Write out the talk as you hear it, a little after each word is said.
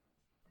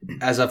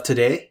As of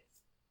today,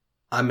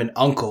 I'm an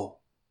uncle.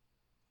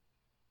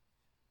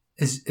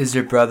 Is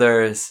your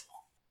brother's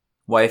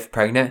wife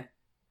pregnant?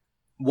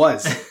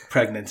 Was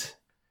pregnant.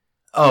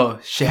 Oh,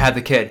 she had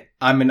the kid.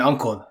 I'm an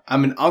uncle.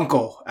 I'm an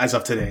uncle as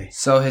of today.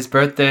 So his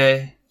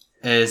birthday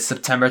is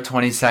September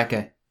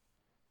 22nd.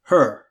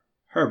 Her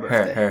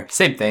birthday. Her.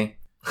 Same thing.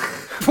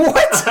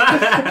 What?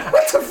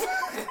 What the fuck?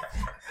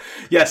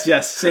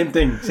 Yes, same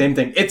thing.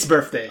 It's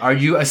birthday. Are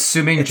you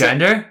assuming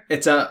gender?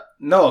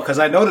 No, because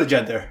I know the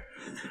gender.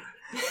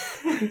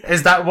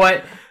 Is that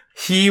what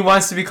he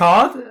wants to be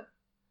called?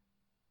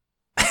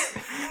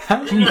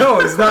 No,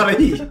 it's not a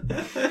he.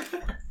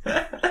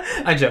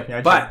 I'm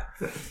joking. But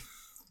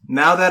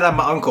now that I'm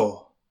an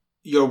uncle,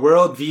 your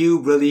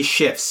worldview really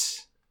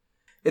shifts.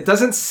 It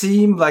doesn't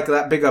seem like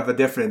that big of a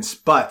difference,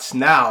 but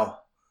now,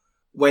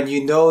 when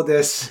you know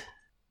this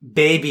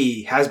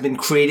baby has been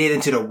created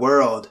into the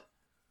world,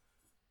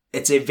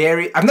 it's a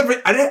very... I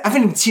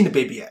haven't even seen the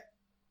baby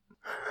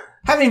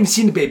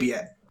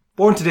yet.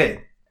 Born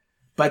today.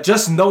 But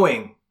just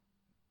knowing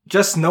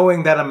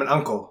that I'm an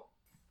uncle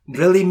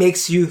really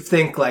makes you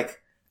think like,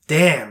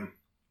 damn,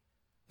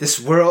 this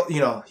world,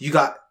 you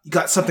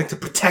got something to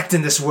protect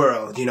in this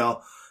world,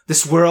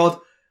 This world,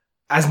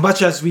 as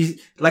much as we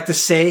like to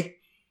say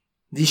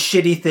these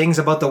shitty things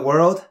about the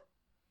world,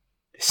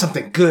 there's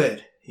something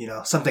good,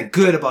 something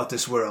good about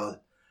this world.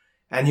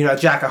 And,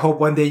 Jack, I hope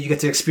one day you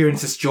get to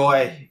experience this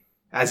joy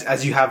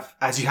as you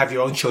have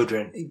your own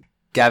children.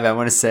 Gavin, I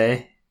want to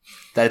say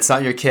that it's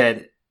not your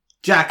kid.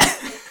 Jack,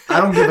 I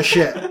don't give a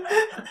shit.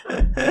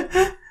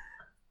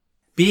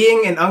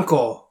 Being an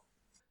uncle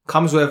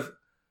comes with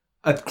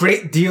a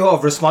great deal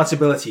of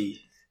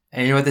responsibility.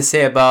 And you know what they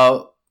say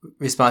about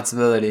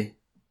responsibility?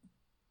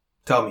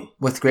 Tell me.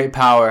 With great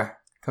power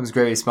comes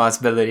great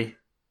responsibility.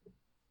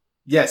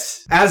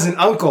 Yes. As an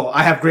uncle,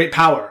 I have great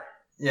power.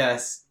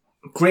 Yes.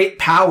 Great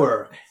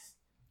power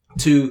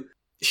to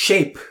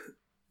shape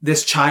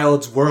this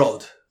child's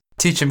world.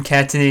 Teach him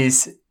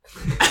Cantonese.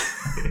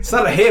 It's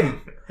not a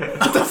him.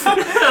 What the fuck?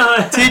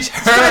 Teach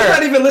her. I'm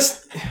not even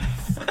listening.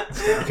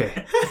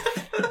 Okay.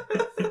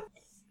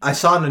 I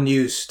saw in the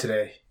news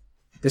today.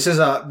 This is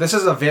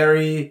a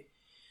very,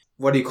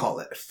 what do you call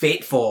it?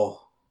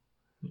 Fateful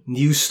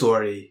news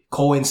story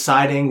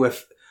coinciding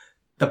with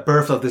the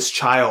birth of this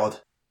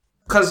child.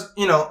 Cause,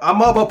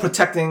 I'm all about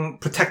protecting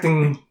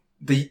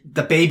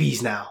the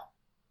babies now.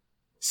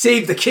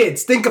 Save the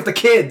kids. Think of the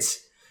kids.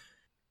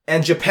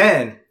 And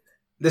Japan,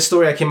 this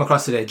story I came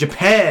across today,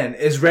 Japan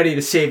is ready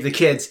to save the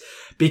kids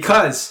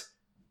because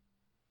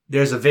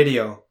there's a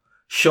video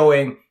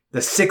showing the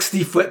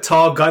 60-foot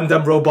tall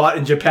Gundam robot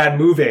in Japan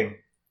moving.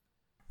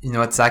 You know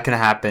what's not gonna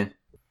happen?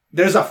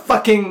 There's a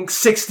fucking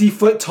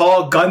 60-foot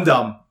tall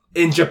Gundam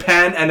in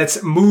Japan and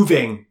it's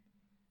moving.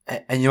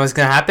 And you know what's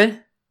gonna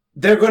happen?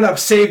 They're gonna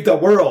save the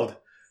world.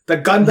 The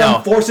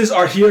Gundam forces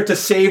are here to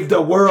save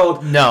the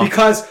world. No.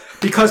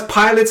 Because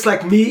pilots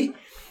like me,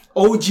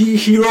 OG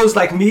heroes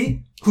like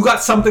me, who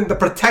got something to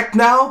protect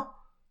now,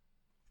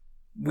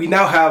 we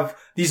now have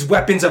these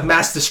weapons of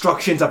mass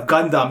destructions of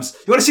Gundams.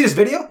 You want to see this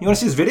video?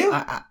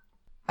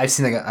 I've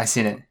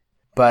seen it.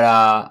 But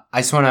I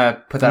just want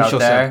to put that out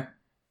there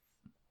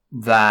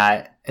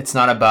that it's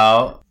not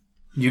about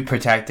you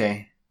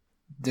protecting.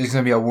 There's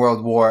going to be a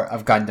world war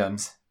of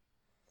Gundams.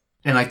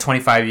 In like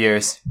 25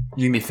 years,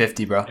 you can be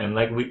 50, bro. And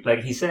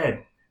like he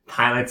said,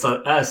 pilots like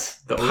us.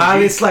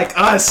 Pilots like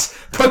us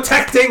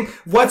protecting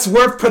what's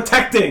worth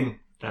protecting.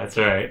 That's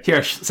right.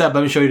 Here, Seb,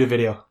 let me show you the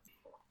video.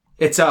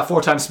 It's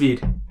 4 times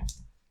speed.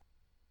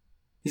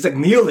 He's like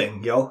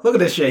kneeling, yo. Look at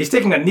this shit. He's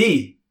taking a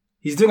knee.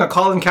 He's doing a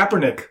Colin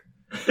Kaepernick.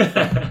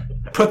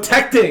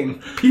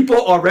 Protecting people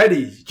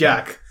already,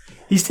 Jack.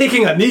 He's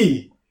taking a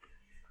knee.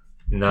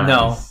 Nice.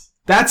 No.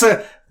 That's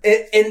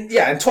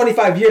in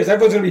 25 years,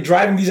 everyone's going to be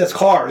driving these as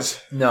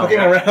cars. No. Looking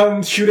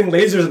around, shooting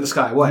lasers in the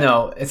sky. What?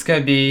 No, it's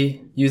going to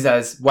be used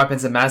as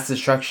weapons of mass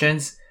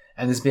destructions,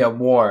 and there's going to be a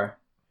war.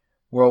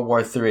 World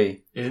War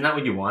III. Isn't that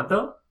what you want,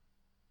 though?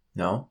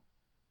 No.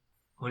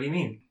 What do you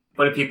mean?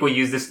 What if people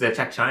use this to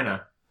attack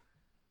China?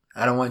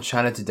 I don't want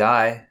China to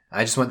die.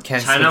 I just want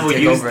Kansas China to would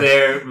take use over.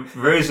 their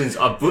versions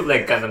of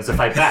bootleg Gundams to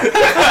fight back.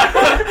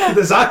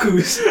 The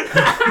Zaku's.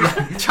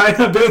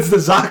 China builds the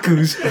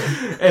Zaku's,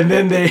 and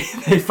then they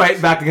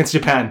fight back against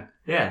Japan.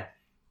 Yeah.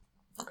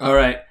 All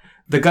right.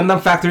 The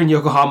Gundam factory in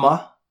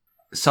Yokohama,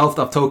 south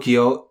of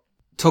Tokyo,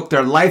 took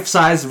their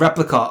life-size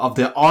replica of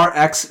the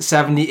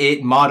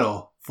RX-78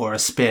 model for a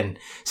spin.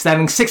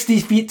 Standing 60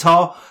 feet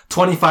tall,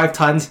 25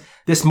 tons,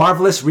 this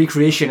marvelous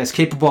recreation is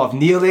capable of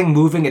kneeling,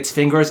 moving its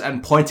fingers,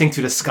 and pointing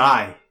to the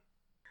sky.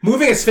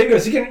 Moving its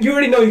fingers, you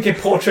already know you can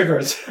pull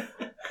triggers.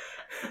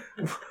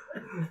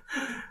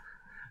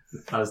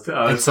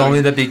 It's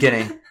only the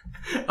beginning.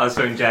 I was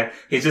showing Jack.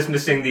 He's just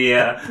missing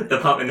the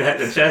pump in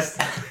the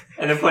chest,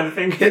 and then point the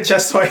finger. Hit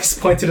chest twice,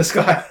 point to the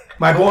sky.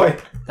 My boy.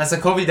 That's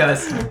what Kobe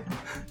does.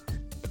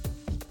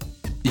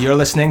 You're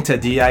listening to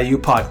DIU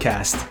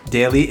Podcast,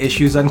 Daily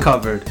Issues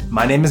Uncovered.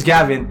 My name is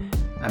Gavin.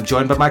 I'm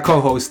joined by my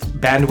co-host,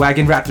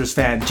 bandwagon Raptors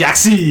fan,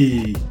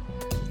 Jaxie.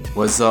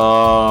 What's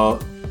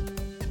up?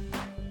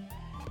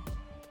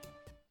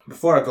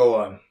 before I go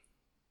on,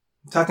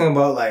 I'm talking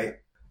about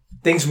like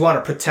things we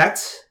want to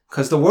protect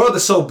because the world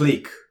is so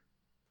bleak.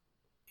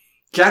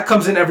 Jack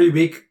comes in every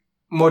week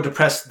more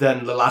depressed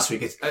than the last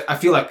week. I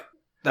feel like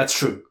that's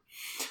true.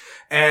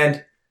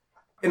 And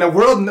in a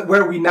world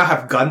where we now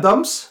have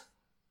Gundams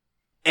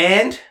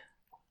and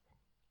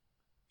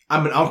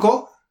I'm an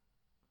uncle,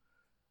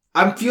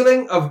 I'm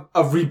feeling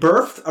a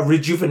rebirth, a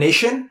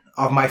rejuvenation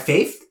of my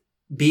faith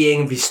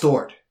being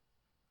restored.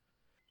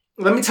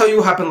 Let me tell you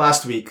what happened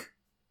last week,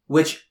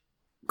 which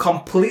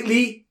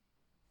completely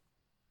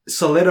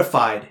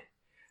solidified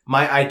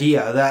my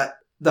idea that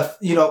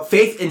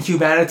faith in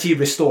humanity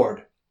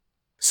restored.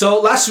 So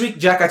last week,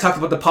 Jack, I talked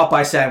about the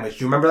Popeye sandwich.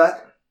 Do you remember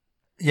that?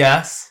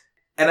 Yes.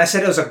 And I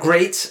said it was a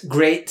great,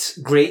 great,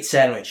 great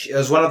sandwich. It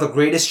was one of the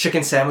greatest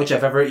chicken sandwich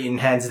I've ever eaten,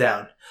 hands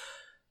down.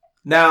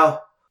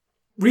 Now,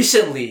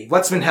 recently,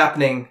 what's been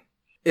happening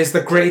is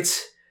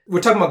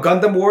we're talking about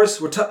Gundam Wars.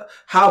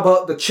 How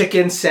about the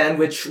chicken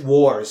sandwich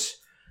wars?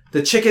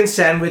 The chicken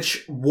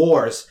sandwich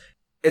wars.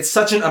 It's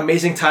such an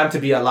amazing time to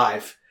be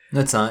alive.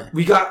 That's not.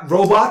 We got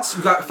robots.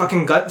 We got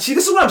fucking guns. See,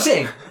 this is what I'm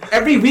saying.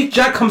 Every week,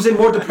 Jack comes in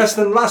more depressed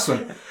than the last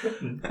one.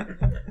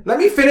 Let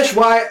me finish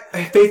why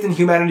faith in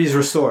humanity is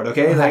restored,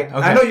 okay? Like,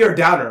 okay. I know you're a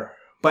downer,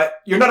 but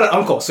you're not an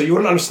uncle, so you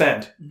wouldn't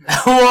understand.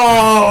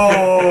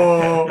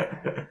 Whoa!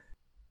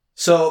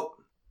 So,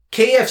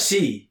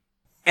 KFC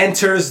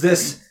enters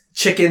this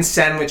chicken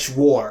sandwich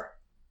war.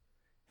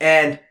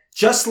 And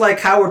just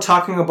like how we're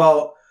talking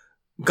about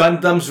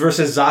Gundams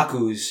versus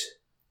Zaku's,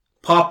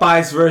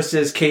 Popeyes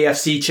versus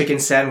KFC chicken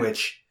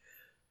sandwich,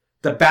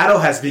 the battle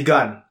has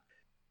begun.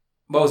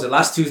 What was it,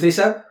 last Tuesday,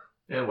 Seb?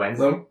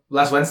 Wednesday.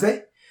 Last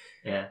Wednesday?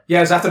 Yeah. Yeah,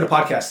 it was after the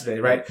podcast today,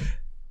 right?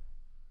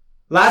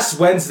 Last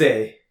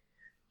Wednesday,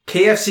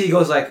 KFC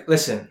goes like,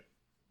 listen,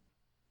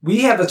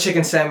 we have the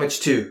chicken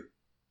sandwich too.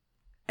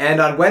 And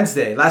on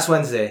last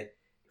Wednesday,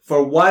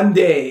 for one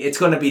day, it's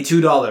going to be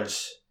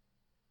 $2.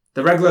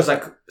 The regular is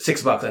like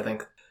 $6, I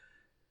think.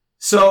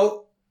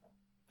 So,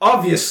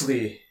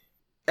 obviously,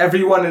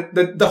 everyone,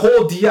 the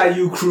whole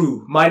DIU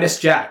crew, minus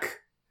Jack,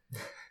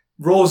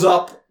 rolls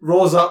up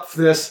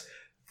for this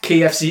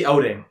KFC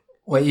outing.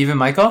 Wait, even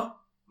Michael?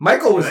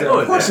 Michael was there.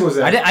 Of course he was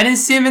there. I didn't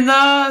see him in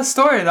the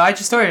story, the IG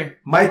story.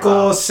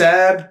 Michael,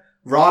 Seb,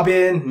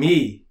 Robin,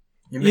 me.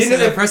 You're missing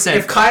the person.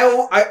 If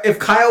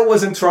Kyle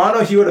was in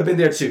Toronto, he would have been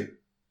there too.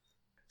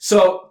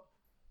 So,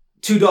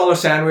 $2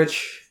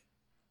 sandwich.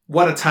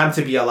 What a time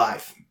to be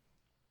alive.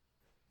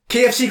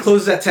 KFC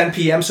closes at 10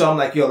 p.m. So I'm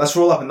like, yo, let's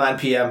roll up at 9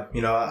 p.m.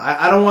 You know,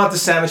 I don't want the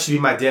sandwich to be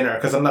my dinner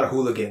because I'm not a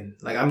hooligan.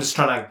 Like, I'm just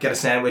trying to get a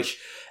sandwich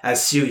as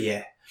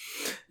suye.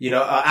 You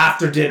know,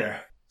 after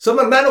dinner. So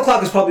like 9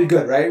 o'clock is probably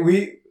good, right?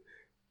 We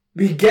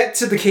get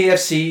to the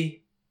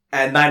KFC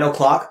at 9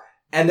 o'clock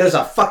and there's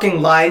a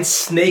fucking line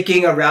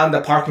snaking around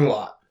the parking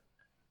lot.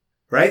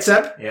 Right,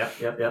 Seb?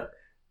 Yep.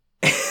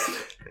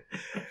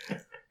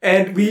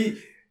 And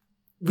we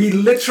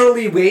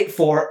literally wait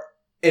for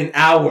an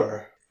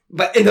hour.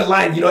 But in the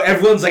line, you know,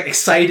 everyone's like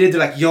excited. They're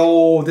like,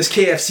 yo, this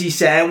KFC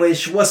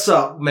sandwich. What's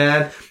up,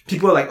 man?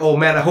 People are like, oh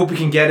man, I hope we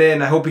can get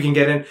in.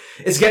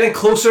 It's getting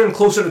closer and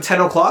closer to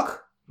 10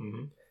 o'clock.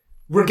 Mm-hmm.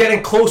 We're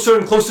getting closer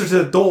and closer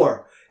to the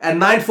door. At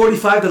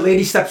 9:45, the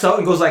lady steps out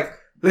and goes like,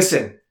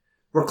 listen,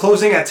 we're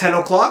closing at 10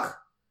 o'clock.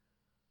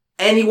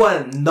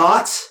 Anyone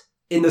not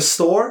in the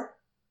store,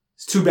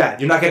 it's too bad.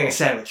 You're not getting a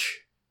sandwich.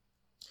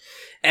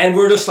 And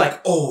we're just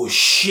like, oh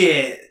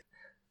shit.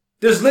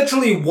 There's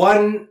literally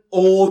one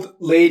old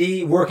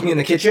lady working in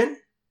the kitchen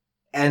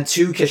and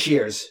 2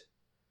 cashiers.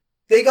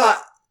 They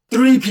got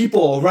 3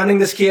 people running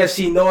this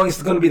KFC knowing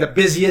it's going to be the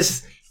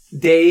busiest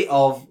day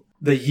of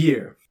the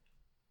year.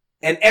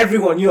 And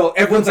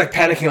everyone's like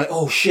panicking like,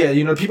 oh shit,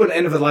 you know, people at the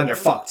end of the line are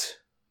fucked.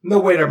 No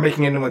way they're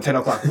making it in at 10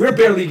 o'clock. We're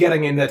barely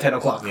getting in at 10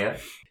 o'clock. Yeah.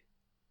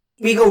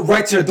 We go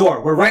right to the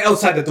door. We're right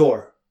outside the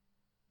door.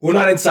 We're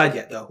not inside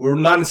yet, though.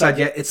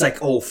 It's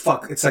like, oh,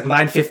 fuck. It's like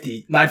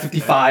 9:50,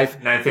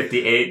 9:55.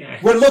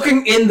 9:58. We're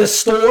looking in the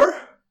store.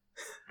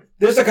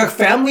 There's like a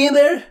family in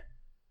there.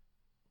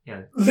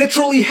 Yeah.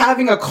 Literally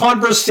having a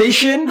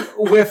conversation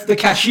with the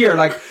cashier.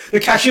 Like,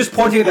 the cashier's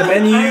pointing at the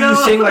menu,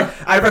 saying like,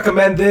 I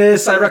recommend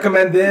this.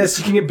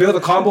 You can build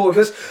a combo with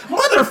this.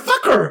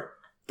 Motherfucker!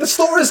 The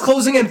store is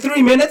closing in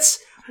 3 minutes.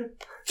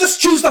 Just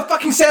choose the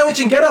fucking sandwich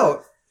and get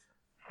out.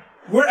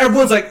 Where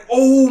everyone's like,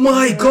 oh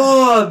my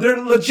god, they're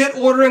legit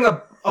ordering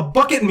a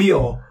bucket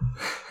meal.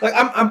 Like,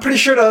 I'm pretty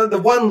sure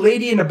the one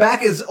lady in the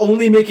back is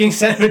only making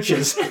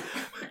sandwiches.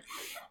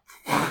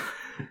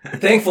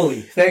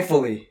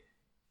 Thankfully,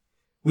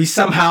 we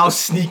somehow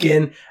sneak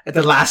in at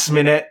the last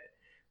minute.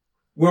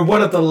 We're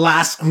one of the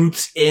last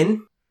groups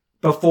in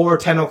before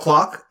 10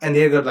 o'clock, and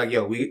they're like,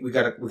 yo, we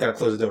gotta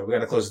close the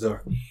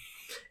door.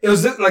 It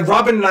was like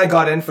Robin and I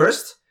got in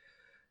first.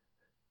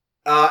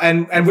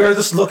 And we were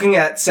just looking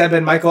at Seb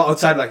and Michael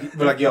outside, like,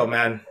 we're like, yo,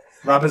 man.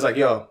 Robin's like,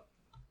 yo,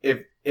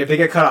 if they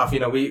get cut off, you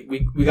know,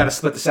 we gotta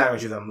split the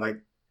sandwich with them. Like,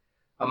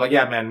 I'm like,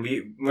 yeah, man,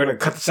 we're gonna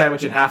cut the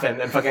sandwich in half and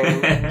then fucking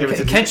give it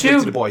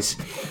to the boys.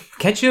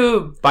 Can't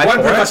you buy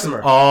one per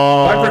customer?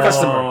 Oh. One per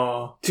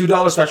customer.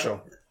 $2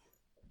 special.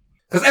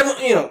 Because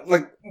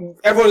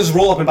everyone just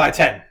roll up and buy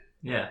 10.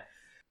 Yeah.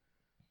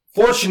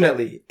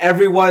 Fortunately,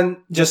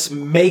 everyone just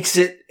makes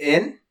it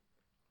in.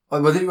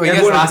 Were you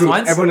guys last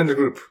ones? Everyone in the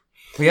group.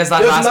 Were you guys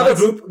last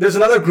ones? There's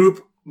another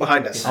group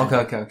behind us.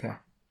 Okay.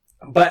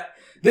 But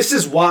this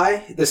is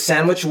why the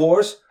sandwich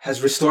wars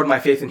has restored my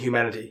faith in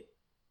humanity.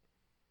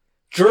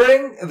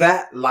 During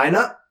that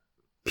lineup,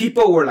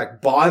 people were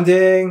like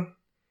bonding.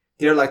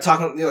 They're like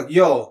talking, they're like,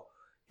 yo,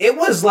 it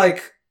was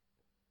like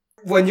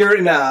when you're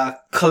in a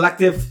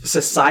collective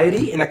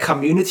society, in a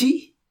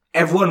community,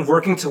 everyone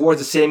working towards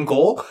the same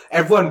goal,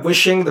 everyone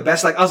wishing the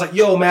best. Like, I was like,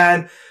 yo,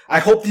 man, I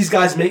hope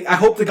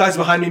the guys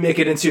behind me make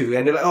it in too.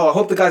 And they're like, oh, I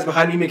hope the guys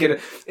behind me make it in.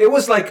 It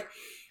was like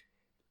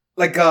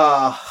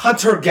a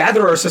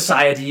hunter-gatherer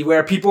society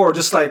where people were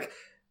just like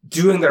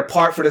doing their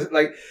part for this.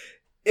 Like,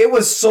 it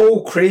was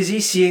so crazy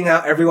seeing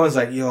how everyone's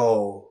like,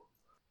 yo,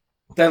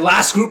 the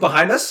last group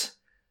behind us,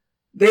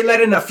 they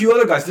let in a few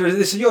other guys.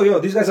 They said, yo,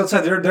 these guys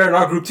outside, they're in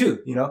our group too.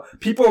 You know,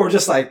 people were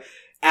just like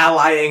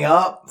allying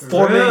up,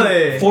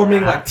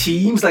 forming like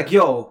teams. Like,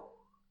 yo,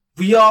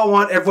 we all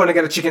want everyone to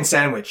get a chicken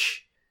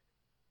sandwich.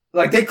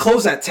 Like, they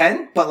closed at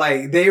 10, but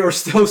like, they were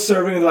still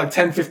serving like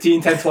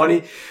 10:15,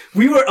 10:20.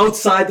 We were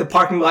outside the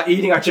parking lot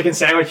eating our chicken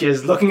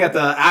sandwiches, looking at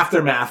the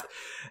aftermath.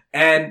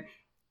 And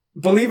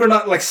believe it or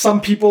not, like,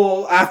 some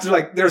people after,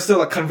 like, they're still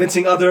like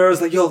convincing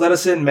others, like, yo, let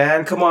us in,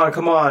 man. Come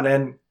on.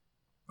 And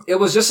it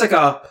was just like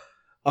a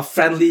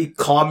friendly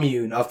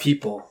commune of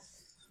people.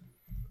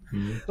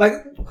 Mm-hmm. Like,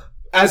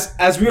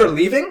 as we were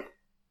leaving,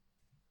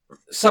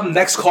 some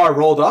next car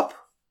rolled up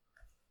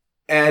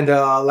and,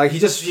 like, he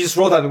just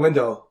rolled out the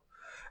window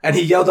and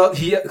he yelled out,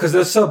 cause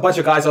there's still a bunch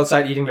of guys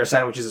outside eating their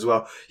sandwiches as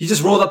well. He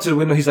just rolled up to the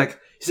window. He said,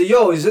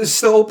 yo, is this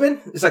still open?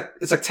 It's like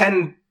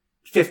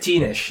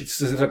 10:15-ish.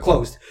 It's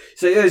closed. He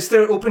said, yeah, it's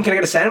still open. Can I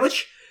get a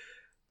sandwich?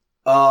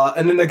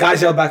 And then the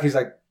guys yelled back. He's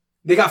like,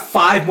 they got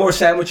 5 more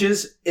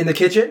sandwiches in the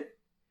kitchen,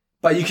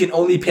 but you can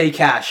only pay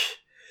cash.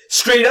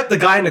 Straight up, the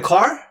guy in the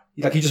car,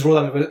 he just rolled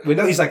out the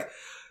window. He's like,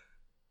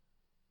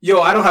 yo,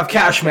 I don't have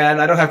cash, man.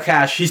 I don't have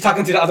cash. He's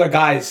talking to the other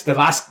guys,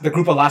 the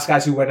group of last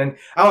guys who went in.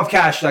 I don't have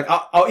cash. Like,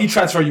 I'll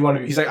e-transfer you one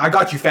of you. He's like, I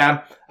got you, fam.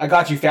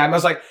 I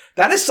was like,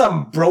 that is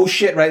some bro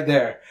shit right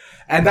there.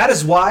 And that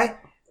is why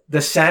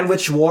the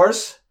sandwich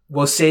wars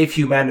will save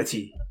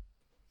humanity.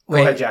 Go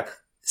ahead, Jack.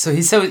 So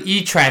he said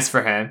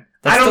e-transfer him.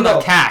 I don't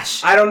know.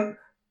 Cash.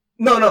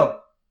 No.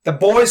 The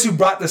boys who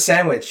brought the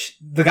sandwich,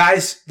 the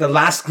guys, the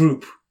last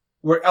group,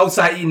 were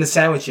outside eating the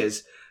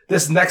sandwiches.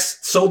 This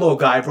next solo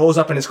guy rolls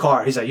up in his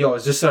car. He's like, yo,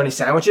 is there any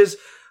sandwiches?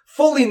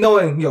 Fully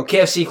knowing,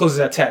 KFC closes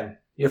at 10.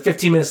 You're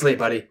 15 minutes late,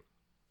 buddy.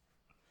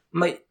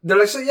 They're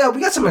like, so yeah,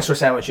 we got some extra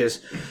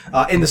sandwiches,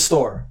 in the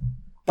store.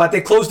 But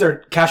they closed their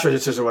cash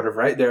registers or whatever,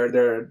 right?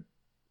 They're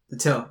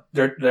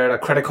a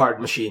credit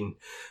card machine,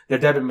 their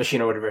debit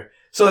machine or whatever.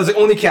 So there's like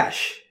only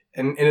cash.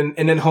 And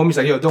then homie's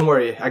like, yo, don't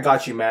worry. I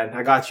got you, man.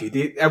 I got you.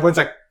 Everyone's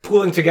like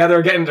pooling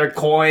together, getting their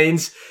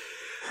coins.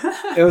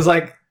 It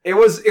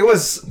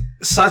was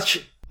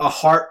such a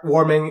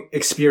heartwarming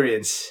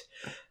experience.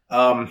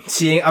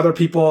 Seeing other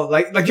people,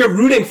 like you're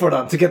rooting for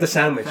them to get the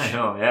sandwich. I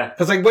know, yeah.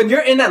 Cause like when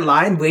you're in that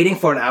line waiting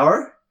for an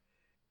hour,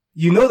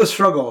 you know the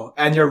struggle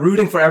and you're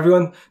rooting for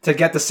everyone to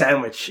get the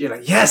sandwich. You're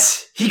like,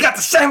 yes, he got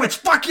the sandwich.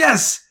 Fuck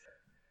yes.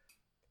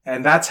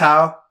 And that's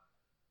how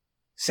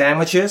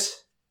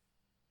sandwiches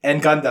and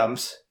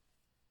Gundams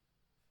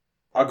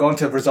are going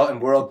to result in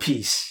world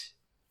peace.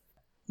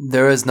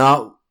 There is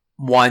not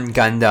one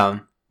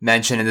Gundam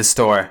mentioned in the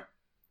store.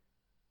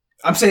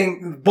 I'm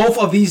saying both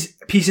of these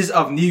pieces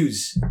of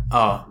news.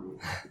 Oh.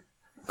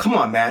 Come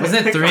on, man.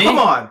 Wasn't it 3? Come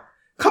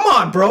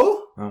on,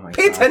 bro. Oh my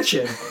Pay God.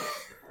 attention.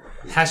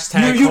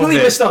 Hashtag You really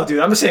missed out, dude.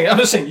 I'm just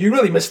saying, you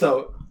really missed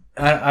out.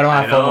 I don't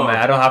have FOMO, man.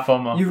 I don't have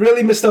FOMO. You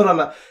really missed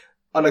out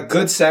on a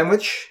good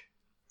sandwich.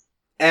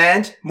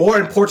 And more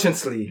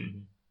importantly,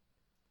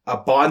 a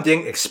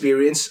bonding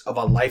experience of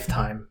a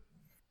lifetime.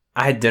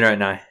 I had dinner at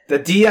night. The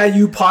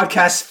DIU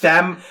podcast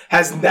fam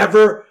has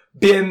never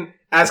been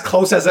as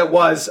close as it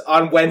was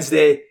on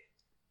Wednesday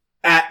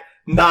at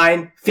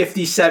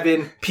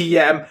 9:57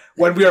 p.m.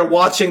 when we were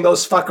watching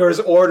those fuckers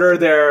order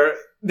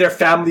their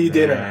family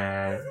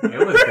dinner.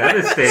 It was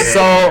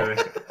devastating.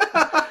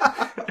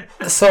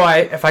 So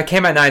if I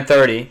came at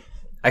 9:30,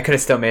 I could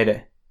have still made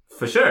it.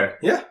 For sure.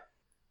 Yeah.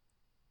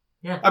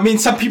 Yeah. I mean,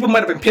 some people might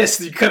have been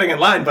pissed you cutting in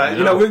line, but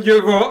you're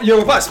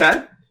with us,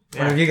 man.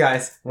 Yeah. One of you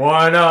guys.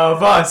 One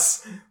of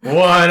us.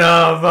 One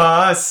of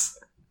us.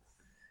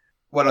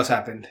 What else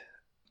happened?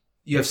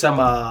 You have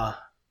some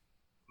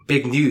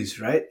big news,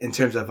 right? In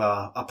terms of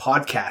a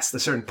podcast, a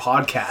certain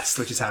podcast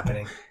which is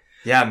happening.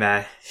 Yeah,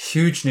 man.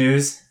 Huge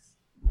news.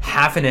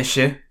 Half an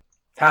issue.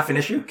 Half an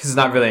issue? Because it's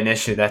not really an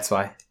issue, that's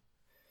why.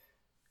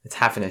 It's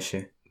half an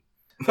issue.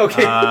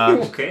 Okay.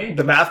 Okay.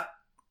 The math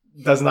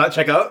does not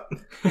check out.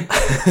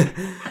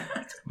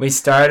 We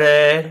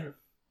started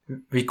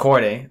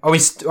recording. Oh, we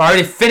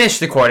already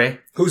finished recording.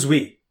 Who's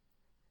we?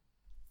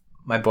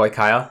 My boy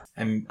Kyle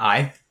and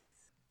I.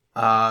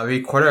 We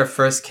recorded our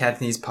first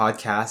Cantonese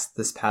podcast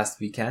this past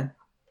weekend.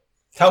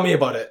 Tell me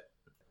about it.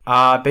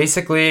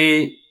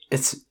 Basically,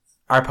 It's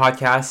our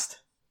podcast,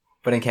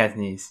 but in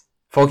Cantonese.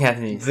 Full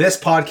Cantonese. This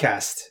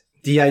podcast,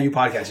 DIU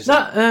podcast. Is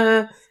Not,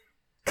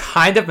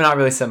 kind of, but not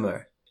really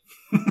similar.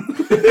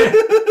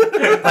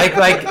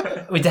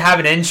 like we have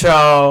an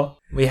intro.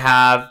 We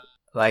have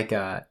like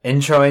a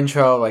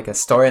intro, like a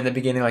story in the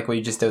beginning, like what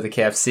you just did with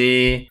the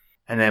KFC,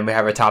 and then we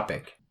have our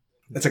topic.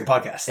 It's like a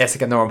podcast. Yeah, it's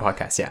like a normal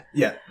podcast. Yeah.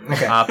 Yeah.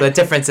 Okay. But the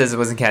difference is it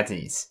was in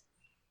Cantonese.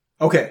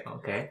 Okay.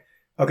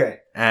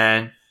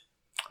 And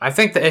I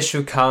think the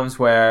issue comes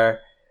where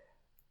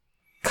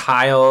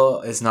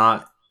Kyle is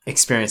not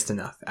experienced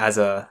enough as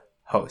a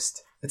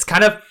host. It's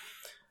kind of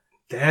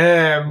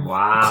damn.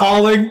 Wow.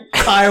 Calling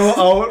Kyle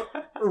out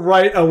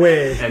right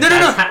away. And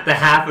that's the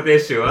half of the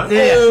issue, huh?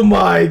 Yeah. Oh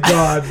my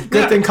god.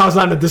 Good thing Kyle's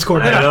not in the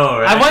Discord. I know,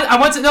 right? I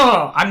want to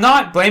no. I'm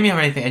not blaming him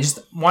or anything. I just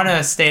want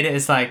to state it.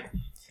 It's like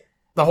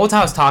the whole time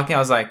I was talking, I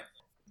was like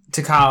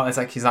to Kyle. It's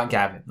like he's not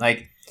Gavin.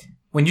 Like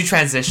when you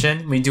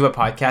transition, when you do a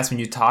podcast, when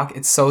you talk,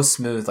 it's so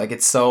smooth. Like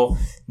it's so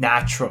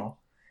natural.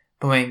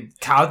 But when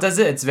Kyle does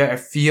it, it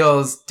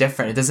feels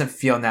different. It doesn't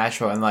feel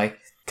natural. And like,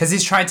 cause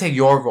he's trying to take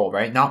your role,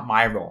 right? Not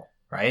my role,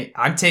 right?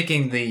 I'm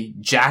taking the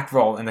Jack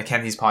role in the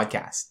Kennedy's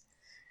podcast.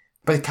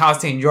 But Kyle's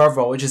taking your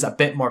role, which is a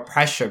bit more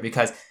pressure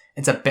because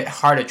it's a bit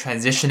harder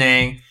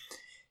transitioning,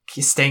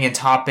 staying in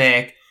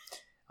topic,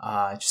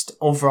 just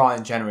overall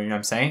in general, you know what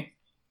I'm saying?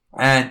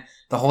 And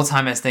the whole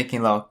time I was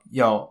thinking, like,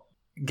 yo,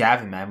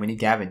 Gavin, man, we need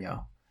Gavin,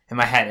 yo. In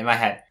my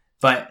head.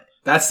 But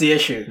that's the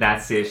issue.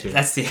 That's the issue.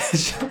 That's a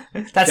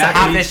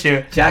half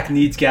issue. Jack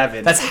needs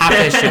Gavin. That's half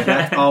issue.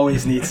 Jack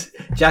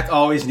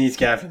always needs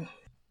Gavin.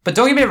 But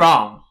don't get me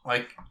wrong.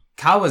 Like,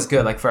 Kyle was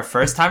good. Like, for a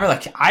first timer,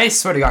 like, I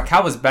swear to God,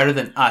 Kyle was better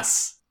than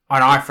us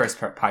on our first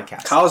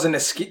podcast.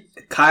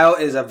 Kyle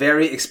is a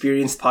very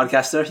experienced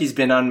podcaster. He's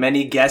been on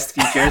many guest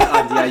features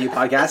on DIU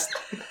Podcast.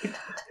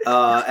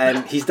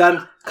 And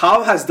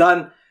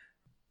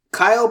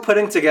Kyle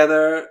putting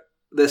together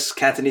this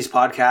Cantonese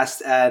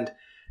podcast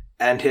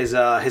and his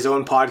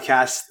own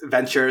podcast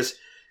ventures.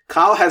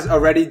 Kyle has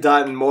already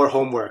done more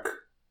homework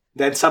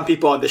than some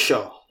people on the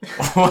show.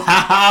 Wow.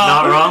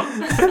 Not wrong.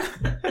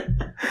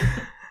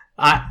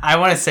 I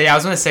want to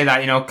say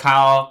that, you know,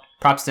 Kyle,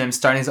 props to him,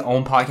 starting his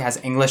own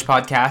podcast, English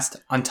podcast,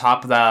 on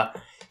top of the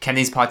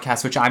Kennedy's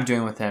podcast, which I'm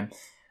doing with him.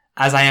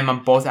 As I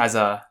am both as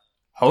a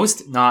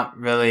host, not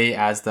really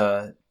as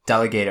the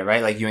delegator,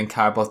 right? Like you and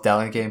Kyle both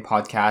delegating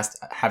podcast,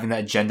 having the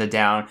agenda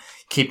down,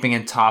 keeping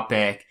in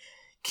topic,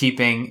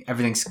 keeping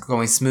everything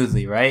going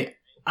smoothly, right?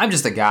 I'm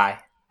just a guy.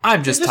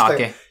 I'm just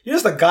talking. You're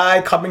just a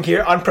guy coming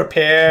here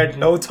unprepared,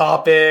 no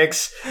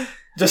topics,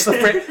 just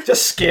afraid,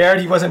 just scared.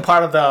 He wasn't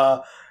part of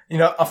the, you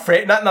know,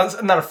 afraid, not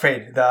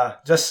afraid,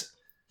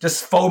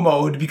 just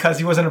FOMO'd because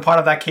he wasn't a part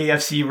of that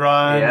KFC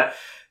run. Yeah.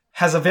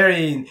 Has a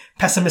very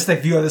pessimistic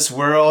view of this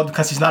world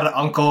because he's not an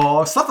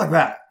uncle. Stuff like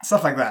that.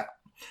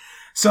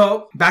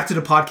 So back to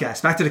the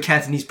podcast, back to the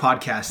Cantonese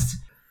podcast.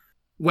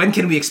 When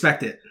can we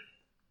expect it?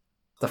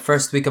 The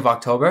first week of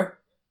October.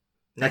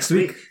 Next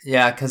week?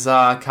 Yeah, because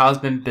Kyle's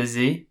been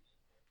busy.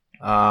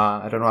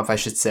 I don't know if I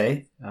should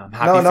say.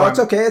 It's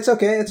okay.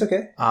 It's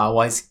okay.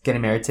 Well, he's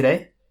getting married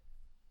today.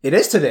 It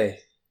is today.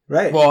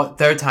 Right. Well,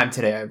 their time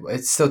today.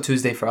 It's still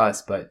Tuesday for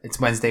us, but it's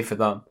Wednesday for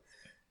them.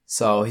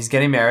 So he's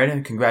getting married,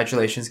 and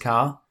congratulations,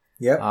 Kyle.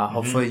 Yep.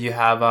 Hopefully you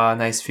have a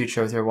nice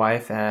future with your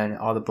wife and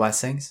all the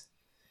blessings.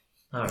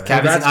 All right.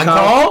 Kevin's an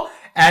uncle,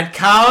 and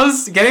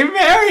Kyle's getting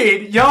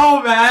married.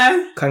 Yo,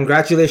 man.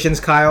 Congratulations,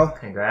 Kyle.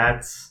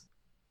 Congrats.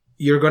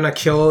 You're gonna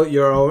kill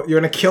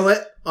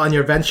it on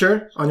your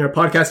venture, on your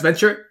podcast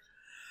venture.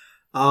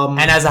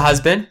 And as a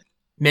husband,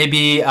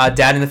 maybe a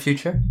dad in the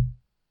future.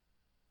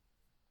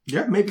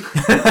 Yeah, maybe.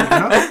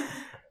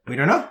 We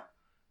don't know.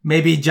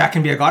 Maybe Jack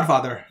can be a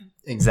godfather.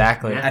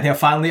 Exactly. And he'll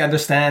finally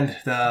understand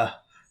the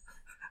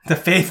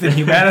faith in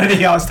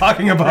humanity I was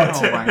talking about.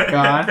 Oh my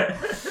god.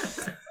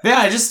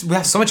 Yeah, we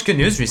have so much good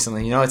news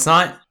recently. You know, it's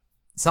not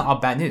all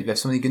bad news. We have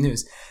so many good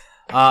news.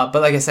 But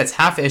like I said, it's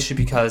half an issue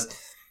because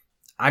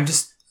I'm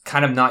just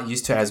kind of not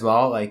used to it as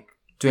well. Like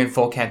doing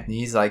full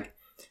Cantonese, like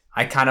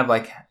I kind of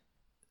like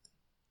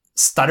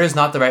stutter's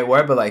not the right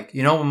word, but like,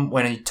 you know,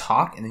 when you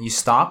talk and then you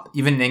stop,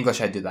 even in English,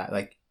 I do that.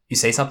 Like you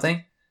say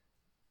something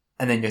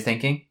and then you're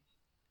thinking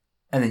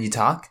and then you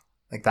talk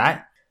like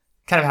that.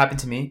 Kind of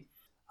happened to me.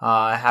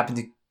 It happened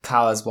to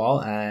Kyle as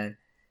well. And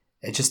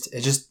it's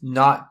just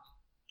not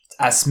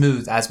as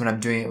smooth as when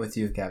I'm doing it with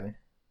you, Gavin.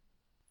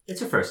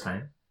 It's your first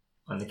time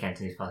on the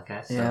Cantonese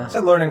podcast. So. Yeah. It's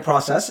a learning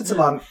process. It's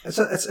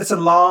a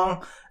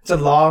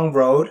long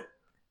road.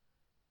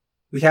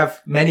 We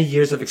have many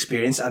years of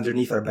experience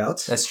underneath our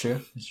belts. That's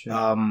true.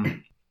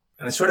 And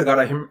I swear to God,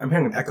 I'm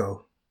hearing an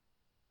echo.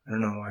 I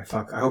don't know why.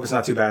 Fuck. I hope it's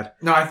not too bad.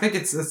 No, I think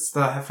it's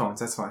the headphones.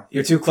 That's why.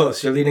 You're too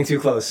close. You're leaning too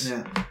close.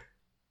 Yeah.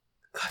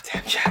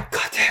 Goddamn, Jack.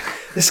 Goddamn.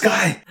 This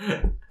guy.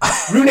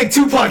 Ruining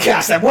 2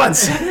 podcasts at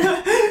once.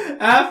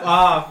 F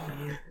off.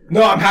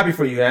 No, I'm happy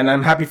for you, and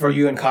I'm happy for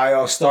you and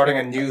Kyle starting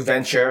a new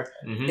venture.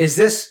 Mm-hmm. Is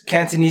this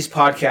Cantonese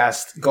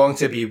podcast going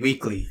to be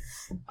weekly?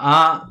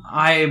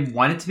 I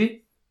want it to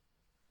be.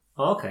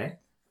 Oh, okay.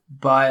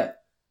 But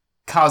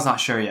Kyle's not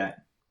sure yet.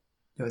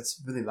 Yo,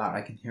 it's really loud.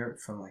 I can hear it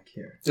from like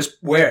here. Just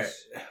wear it.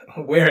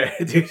 Wear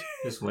it, dude.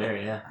 Just wear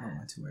it, yeah. I don't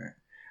want to wear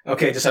it.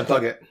 Okay, just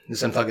unplug it.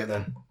 Just unplug it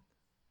then.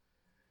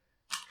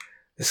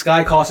 This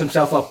guy calls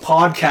himself a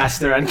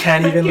podcaster and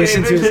can't even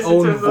listen to his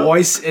own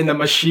voice in the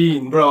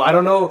machine, bro. I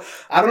don't know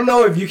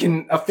if you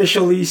can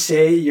officially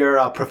say you're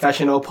a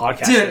professional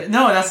podcaster. Dude,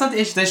 no, that's not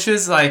the issue. The issue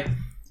is like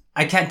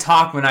I can't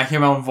talk when I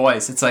hear my own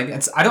voice. It's like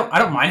I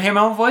don't mind hearing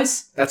my own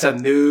voice. That's a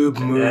noob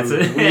move.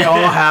 That's We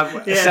all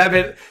have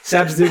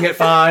Seb's doing it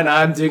fine.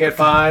 I'm doing it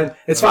fine.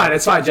 It's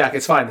fine, Jack.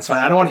 It's fine.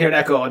 I don't want to hear an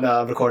echo on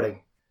the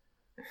recording.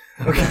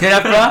 Okay, get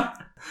up,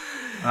 bro.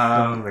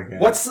 Oh my god.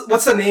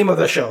 What's the name of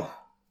the show?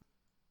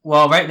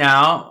 Well, right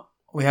now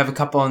we have a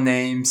couple of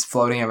names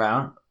floating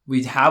around.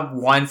 We have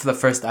one for the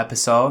first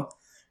episode.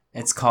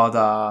 It's called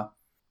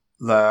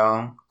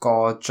兩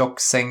個竹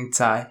升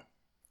仔.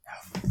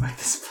 Like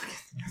this fucking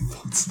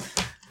earphones.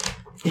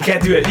 He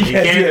can't do it. He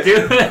can't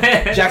do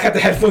it. Jack had the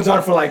headphones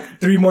on for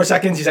like 3 more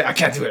seconds. He's like, I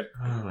can't do it.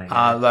 Oh my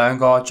god. 兩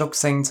個竹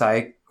升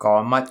仔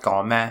講乜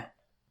講咩?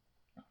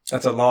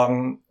 That's a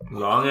long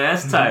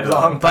Long-ass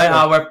title.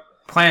 But we're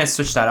planning to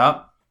switch that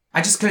up.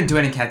 I just couldn't do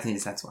it in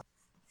Cantonese, that's why.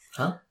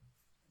 Huh?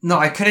 No,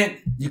 I couldn't.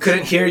 You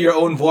couldn't hear your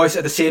own voice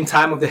at the same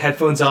time with the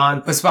headphones on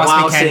It's supposed to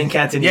be while saying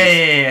Cantonese.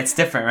 Yeah. It's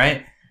different,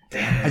 right?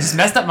 Damn. I just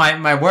messed up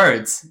my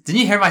words.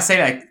 Didn't you hear my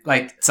say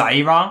like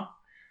仔 wrong?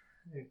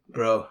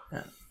 Bro.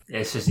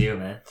 It's just you,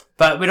 man.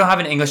 But we don't have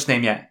an English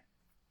name yet.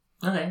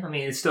 Okay, I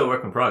mean, it's still a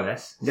work in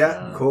progress.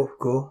 Yeah, so.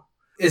 cool.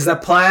 Is the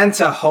plan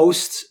to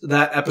host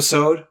that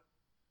episode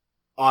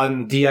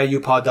on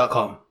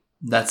DIUpod.com?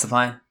 That's the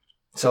plan.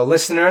 So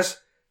listeners,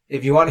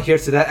 if you want to hear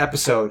to that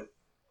episode,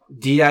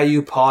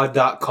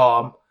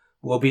 DIUpod.com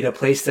will be the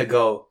place to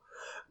go.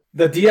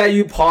 The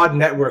DIU Pod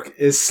network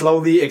is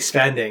slowly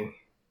expanding.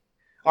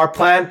 Our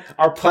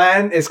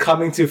plan is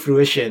coming to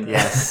fruition.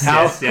 Yes.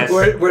 Yes.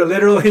 We're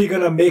literally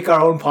gonna make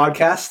our own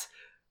podcast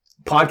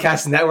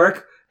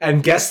network,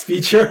 and guest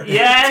feature.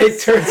 Yes. Take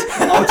turns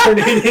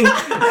alternating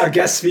a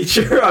guest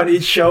feature on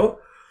each show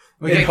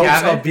in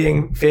hopes of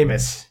being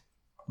famous.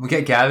 We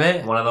get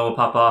Gavin. One of them will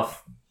pop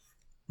off.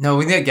 No,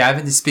 we get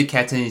Gavin to speak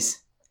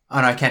Cantonese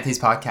on our Cantonese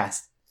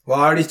podcast. Well,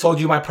 I already told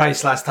you my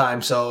price last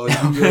time, so you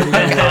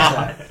already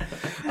know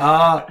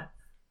that.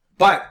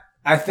 But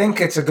I think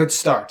it's a good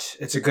start.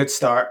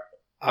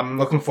 I'm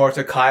looking forward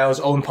to Kyle's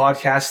own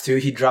podcast too.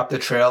 He dropped the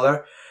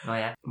trailer. Oh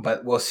yeah.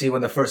 But we'll see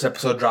when the first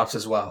episode drops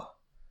as well.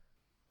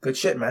 Good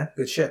shit, man.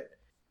 Good shit.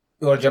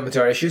 You want to jump into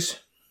our issues?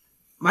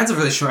 Mine's a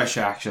really short issue,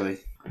 actually.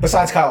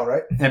 Besides Kyle,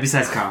 right? Yeah,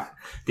 besides Kyle.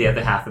 The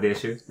other half of the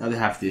issue. The other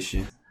half of the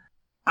issue.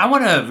 I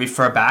want to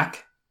refer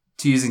back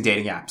to using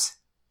dating apps.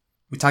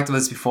 We talked about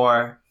this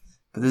before,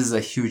 but this is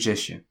a huge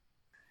issue.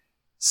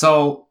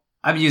 So,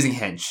 I've been using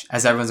Hinge,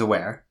 as everyone's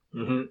aware.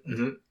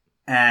 Mm-hmm.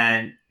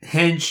 And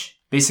Hinge,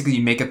 basically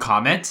you make a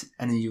comment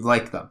and then you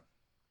like them.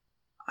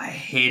 I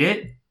hate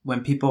it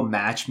when people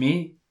match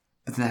me,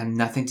 but then have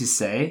nothing to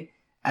say.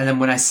 And then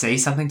when I say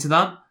something to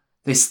them,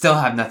 they still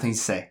have nothing to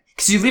say.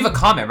 Because you leave a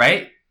comment,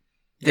 right?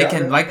 They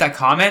can like that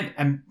comment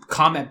and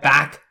comment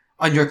back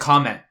on your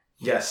comment.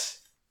 Yes.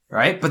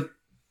 Right? But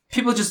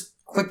people just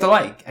click the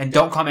like and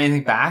don't comment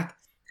anything back.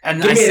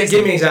 And give me an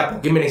example.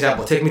 Give me an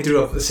example. Take me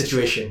through a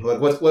situation.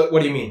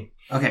 What do you mean?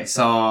 Okay,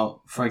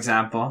 so for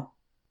example,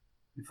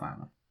 let me find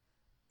one.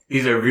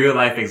 These are real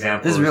life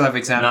examples. This is a real life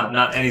example.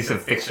 Not any sort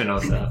of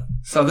fictional stuff.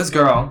 So this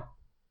girl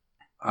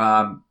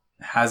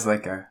has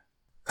like a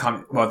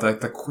comment. Well,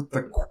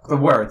 the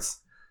words.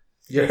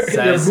 You're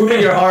moving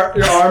your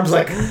arms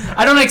like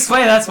I don't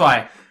explain. That's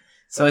why.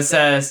 So it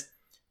says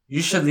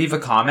you should leave a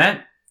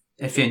comment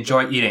if you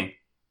enjoy eating.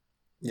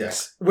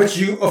 Yes, which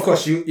of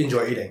course you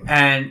enjoy eating.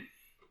 And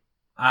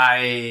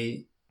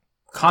I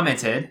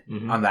commented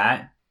on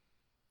that.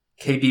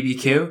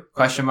 KBBQ ?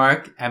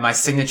 And my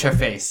signature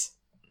face.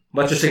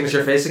 What's your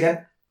signature face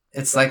again?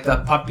 It's like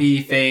the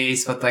puppy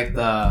face with like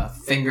the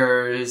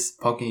fingers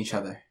poking each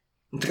other.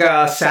 It's like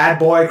a sad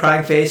boy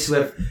crying face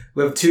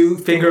with 2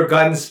 finger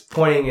guns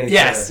pointing at each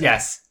other.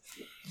 Yes.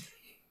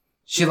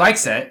 She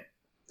likes it.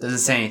 Doesn't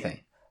say anything.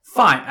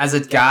 Fine. As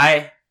a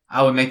guy,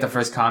 I would make the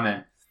first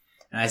comment.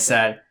 And I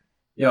said,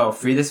 yo,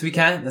 free this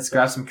weekend? Let's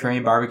grab some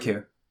Korean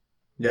barbecue.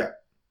 Yeah.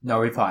 No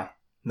reply.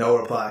 No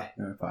reply.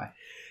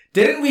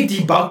 Didn't we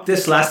debunk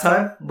this last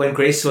time when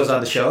Grace was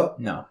on the show?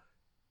 No.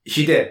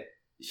 She did.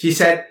 She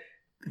said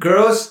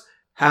girls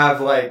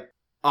have like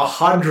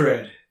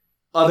 100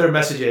 other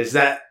messages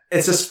that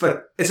it's just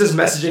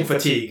messaging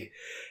fatigue.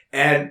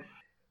 And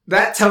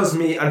that tells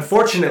me,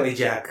 unfortunately,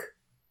 Jack,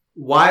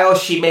 while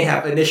she may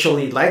have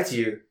initially liked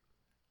you,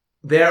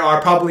 there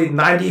are probably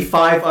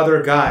 95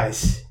 other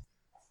guys.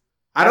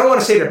 I don't want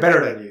to say they're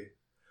better than you,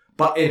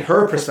 but in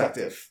her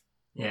perspective,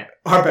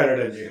 are better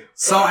than you.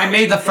 So I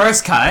made the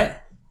first cut.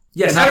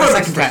 Yes, not the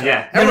second cut.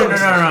 Yeah.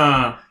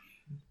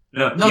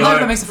 No,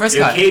 everyone makes the first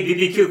cut.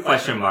 KBBQ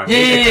question mark.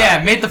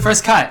 Yeah. Made the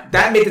first cut.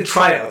 That made the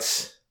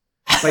tryouts.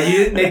 But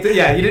you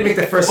didn't make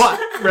the first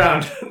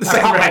round. The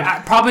second round.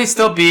 I'd probably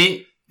still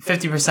beat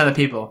 50% of the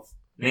people.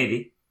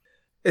 Maybe.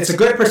 It's a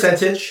good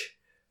percentage,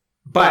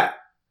 but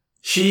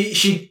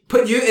She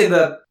put you in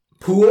the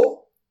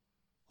pool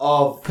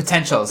of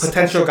potential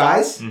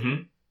guys,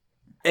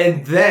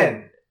 and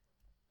then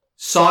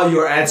saw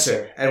your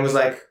answer and was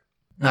like,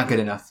 not good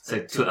enough. It's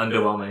like too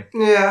underwhelming.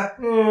 Yeah.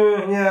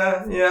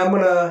 I'm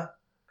gonna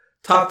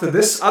talk to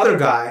this other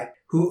guy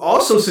who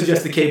also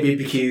suggested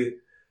KBBQ,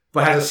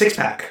 but has a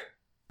 6-pack.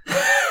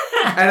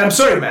 And I'm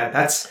sorry, man.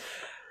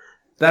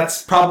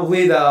 That's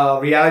probably the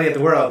reality of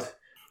the world.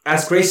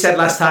 As Grace said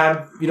last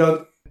time,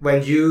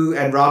 when you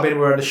and Robin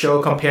were on the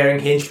show comparing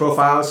Hinge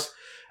profiles,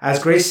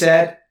 as Grace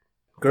said,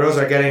 girls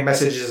are getting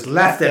messages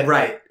left and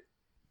right.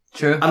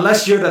 True.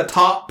 Unless you're the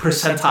top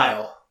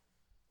percentile.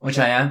 Which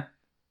I am.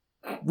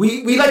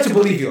 We like to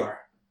believe you are.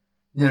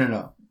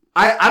 No.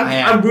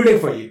 I'm rooting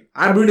for you.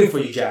 I'm rooting for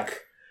you, Jack.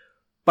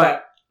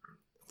 But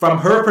from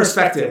her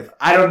perspective,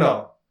 I don't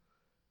know.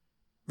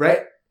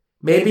 Right?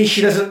 Maybe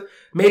she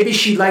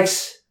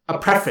likes a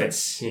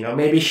preference,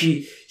 maybe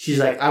she's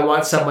like, I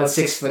want someone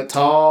 6 foot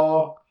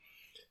tall.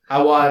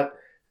 I want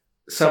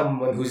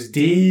someone who's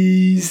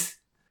D's.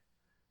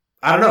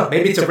 I don't know.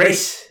 Maybe it's a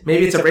race.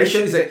 Maybe it's a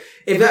ratio. It's like,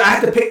 if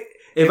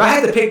I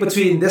had to pick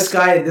between this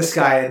guy and this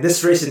guy and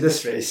this race and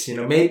this race,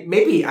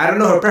 maybe I don't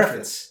know her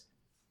preference.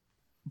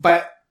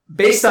 But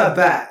based on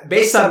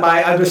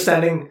my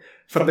understanding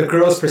from the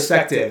girl's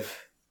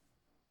perspective,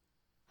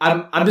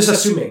 I'm just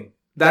assuming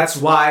that's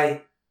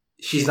why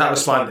she's not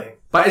responding.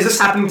 But is this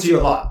happening to you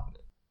a lot?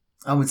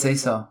 I would say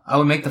so. I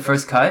would make the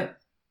first cut,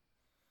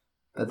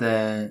 but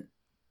then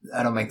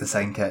I don't make the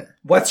second cut.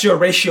 What's your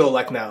ratio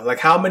like now? Like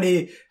how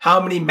many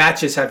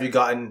matches have you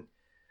gotten?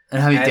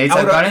 And how many dates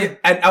I've gotten?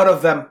 And out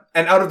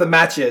of the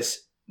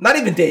matches, not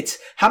even dates,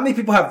 how many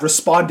people have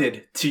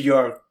responded to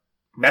your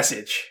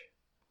message?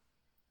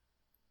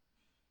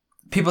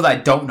 People that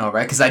I don't know,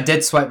 right? Because I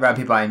did swipe around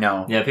people I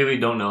know. Yeah, people you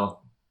don't know.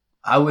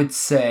 I would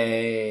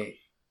say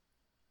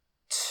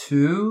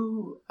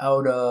 2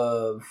 out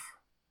of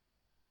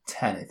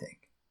 10, I think.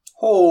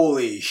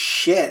 Holy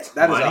shit.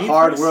 That is a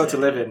hard world to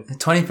live in.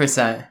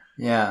 20%,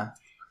 yeah.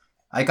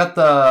 I got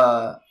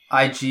the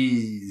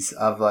IGs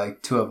of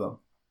like 2 of them.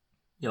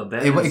 Yo,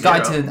 it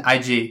got to an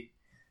IG.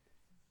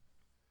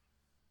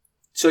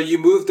 So you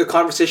moved the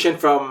conversation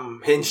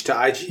from Hinge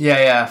to IG?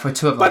 Yeah, for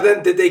 2 of them. But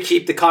then did they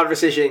keep the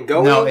conversation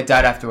going? No, it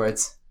died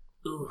afterwards.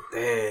 Ooh.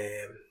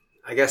 Damn.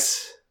 I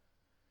guess...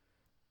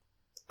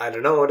 I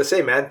don't know what to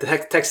say, man.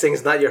 Texting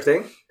is not your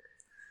thing?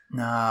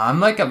 Nah, I'm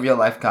like a real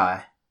life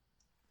guy.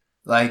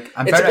 Like,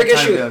 I'm it's better a big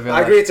at issue.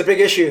 I agree, it's a big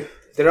issue.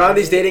 They're on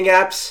these dating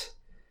apps.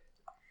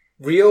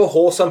 Real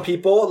wholesome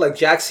people like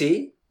Jack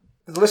C.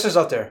 The listeners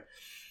out there.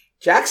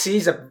 Jack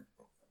C's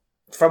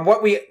from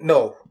what we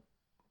know,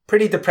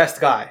 pretty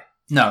depressed guy.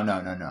 No.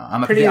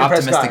 I'm a pretty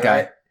optimistic guy.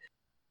 Right?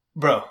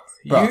 Bro.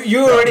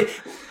 You already...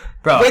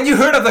 Bro. When you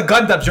heard of the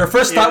Gundams, your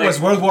first thought was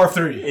World War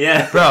III.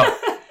 Yeah. Bro.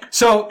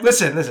 So,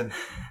 listen.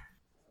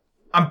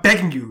 I'm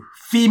begging you,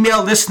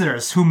 female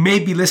listeners who may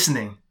be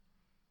listening,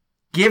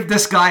 give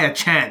this guy a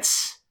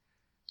chance.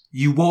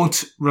 You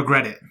won't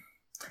regret it.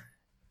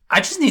 I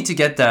just need to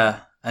get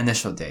the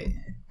initial date,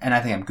 and I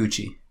think I'm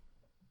Gucci.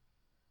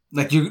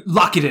 Like, you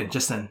lock it in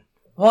just then.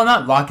 Well,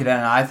 not lock it in.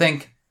 I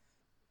think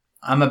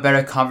I'm a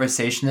better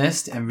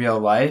conversationist in real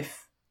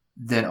life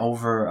than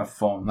over a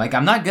phone. Like,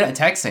 I'm not good at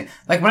texting.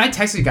 Like, when I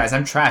text you guys,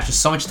 I'm trash. There's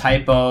so much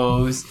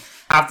typos.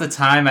 Half the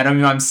time, I don't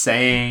know what I'm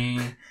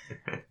saying.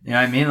 You know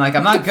what I mean? Like,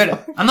 I'm not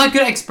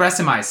good at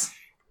expressing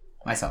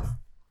myself.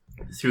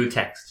 Through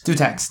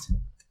text.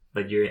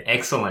 But you're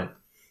excellent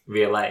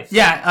real life.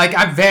 Yeah, like,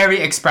 I'm very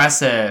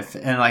expressive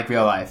in, like,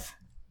 real life.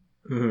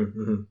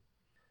 Mm-hmm.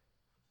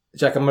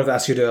 Jack, I'm going to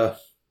ask you to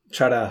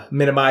try to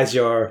minimize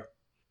your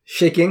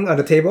shaking on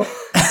the table.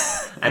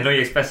 I know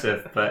you're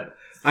expressive, but...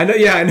 I know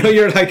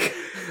you're like...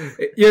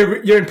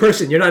 You're in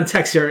person. You're not in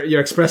text. You're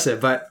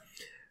expressive, but...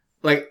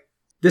 Like...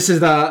 This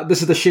is the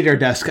shittier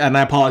desk, and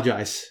I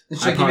apologize. It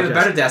should give you the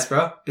better desk,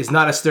 bro. It's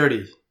not as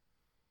sturdy.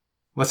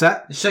 What's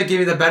that? It should give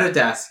you the better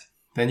desk.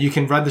 Then you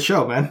can run the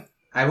show, man.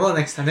 I will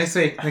next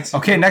week.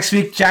 Okay, next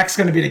week Jack's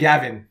gonna be the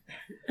Gavin.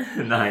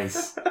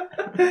 Nice.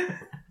 I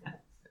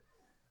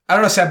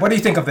don't know, Seb. What do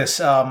you think of this?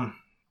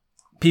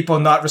 People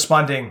not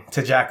responding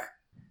to Jack.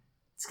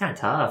 It's kind of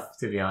tough,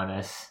 to be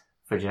honest,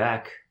 for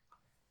Jack.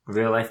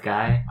 Real life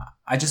guy.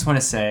 I just want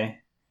to say,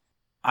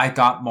 I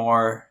got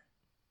more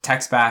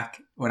text back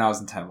when I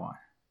was in Taiwan.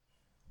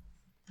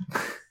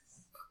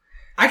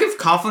 I can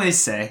confidently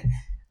say,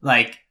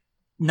 like,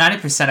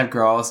 90% of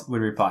girls would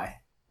reply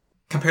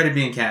compared to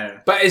being in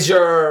Canada. But is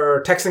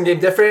your texting game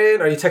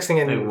different? Are you texting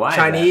in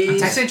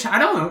Chinese? I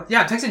don't know.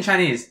 Yeah, I'm texting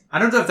Chinese. I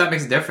don't know if that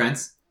makes a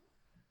difference.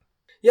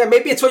 Yeah,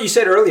 maybe it's what you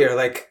said earlier.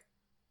 Like,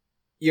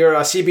 you're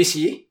a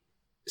CBC,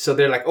 so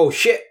they're like, oh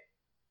shit.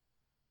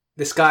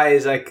 This guy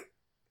is like,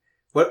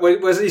 what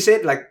was it you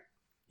said? Like,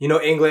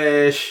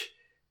 English,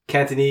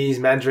 Cantonese,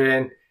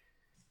 Mandarin.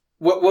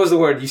 What was the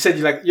word? You said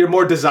you're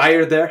more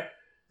desired there?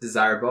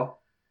 Desirable.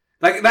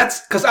 Like, that's...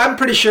 Because I'm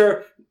pretty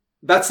sure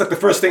that's like the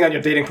first thing on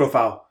your dating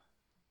profile.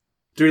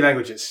 3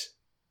 languages.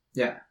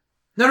 Yeah.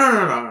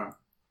 No.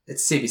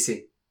 It's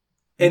CBC.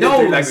 It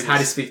knows how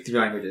to speak 3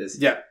 languages.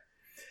 Yeah.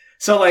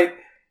 So, like,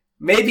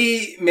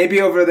 Maybe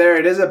over there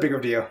it is a bigger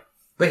deal.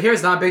 But here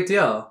it's not a big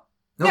deal.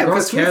 No Yeah,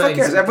 girls because who the care. fuck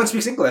cares? Everyone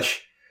speaks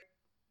English.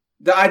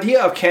 The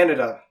idea of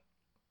Canada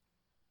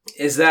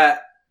is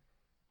that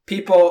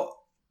people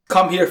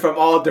come here from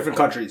all different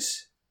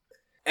countries.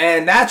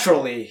 And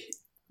naturally,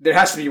 there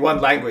has to be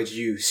one language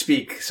you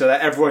speak so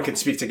that everyone can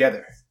speak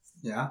together.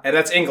 Yeah. And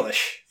that's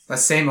English.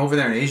 That's same over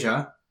there in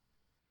Asia.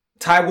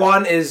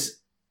 Taiwan is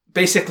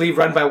basically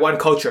run by one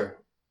culture,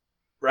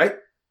 right?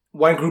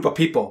 One group of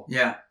people.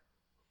 Yeah.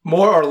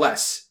 More or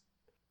less.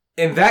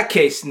 In that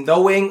case,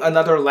 knowing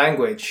another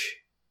language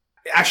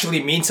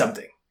actually means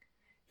something.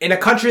 In a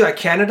country like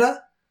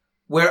Canada,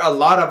 where a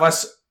lot of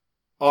us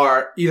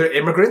are either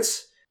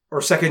immigrants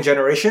or second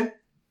generation,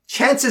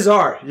 chances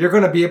are you're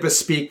going to be able to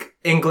speak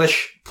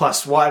English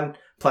 +1,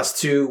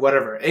 +2,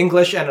 whatever.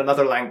 English and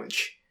another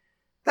language.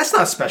 That's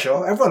not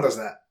special. Everyone does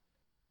that.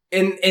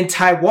 In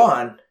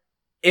Taiwan,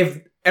 if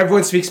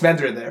everyone speaks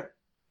Mandarin there,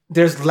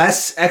 there's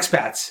less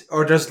expats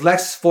or there's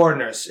less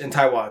foreigners in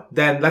Taiwan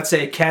than, let's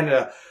say,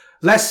 Canada.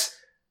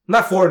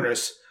 Not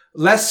foreigners,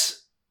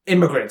 less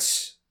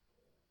immigrants.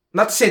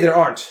 Not to say there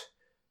aren't,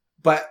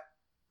 but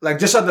like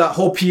just on the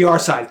whole PR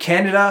side,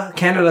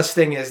 Canada's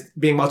thing is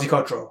being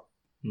multicultural.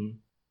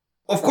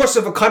 Of course,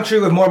 if a country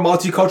with more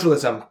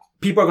multiculturalism,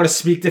 people are going to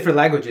speak different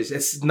languages.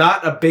 It's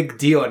not a big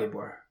deal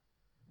anymore.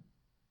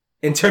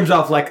 In terms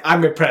of like,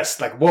 I'm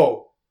impressed. Like,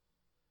 whoa,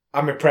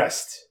 I'm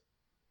impressed.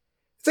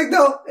 It's like,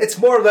 no, it's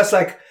more or less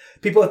like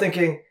people are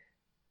thinking,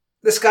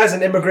 this guy's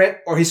an immigrant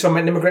or he's from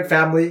an immigrant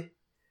family.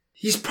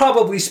 He's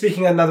probably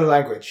speaking another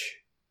language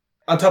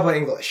on top of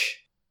English.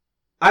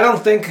 I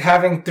don't think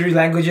having 3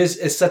 languages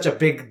is such a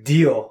big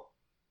deal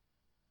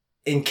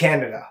in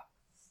Canada.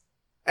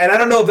 And I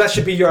don't know if that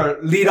should be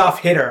your lead-off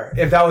hitter,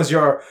 if that was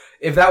your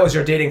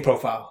dating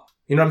profile.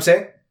 You know what I'm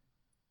saying?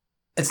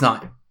 It's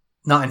not.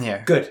 Not in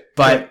here. Good.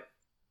 But Good.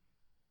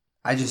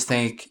 I just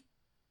think,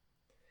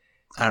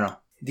 I don't know.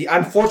 The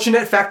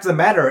unfortunate fact of the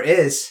matter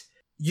is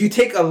you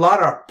take a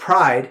lot of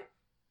pride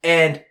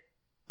and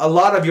a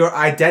lot of your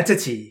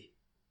identity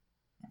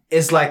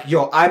is like,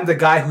 yo, I'm the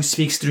guy who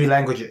speaks 3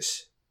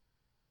 languages.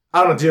 I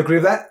don't know. Do you agree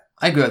with that?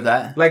 I agree with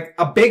that. Like,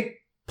 a big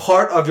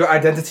part of your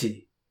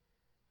identity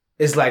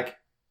is like,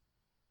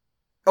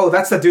 oh,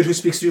 that's the dude who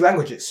speaks 3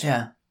 languages.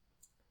 Yeah.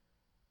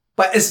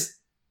 But it's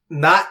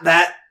not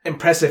that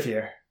impressive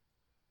here.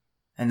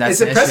 And that's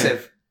it's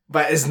impressive,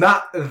 but it's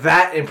not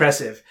that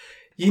impressive.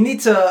 You need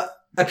to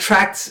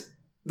attract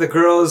the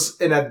girls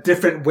in a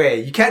different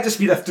way. You can't just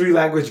be the 3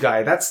 language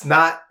guy. That's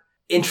not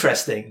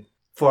interesting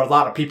for a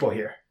lot of people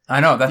here. I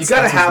know. You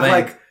gotta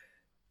have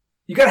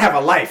you gotta have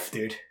a life,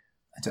 dude.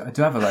 I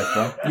do have a life,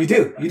 bro. You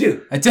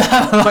do. I do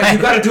have a life. But you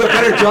gotta do a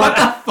better job. What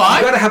the fuck?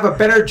 You gotta have a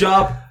better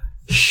job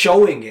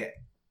showing it.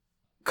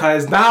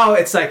 Cause now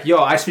it's like, yo,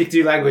 I speak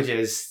 3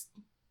 languages.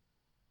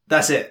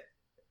 That's it.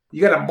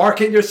 You gotta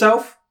market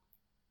yourself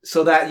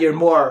so that you're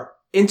more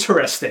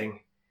interesting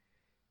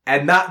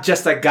and not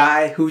just a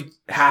guy who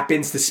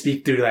happens to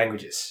speak 3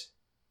 languages.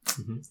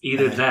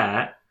 Either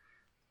that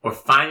or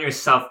find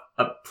yourself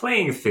a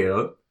playing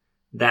field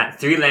that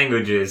 3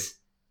 languages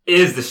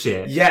is the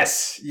shit.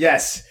 Yes.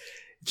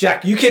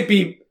 Jack, you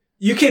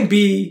can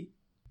be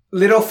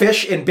little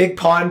fish in big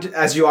pond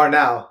as you are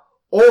now.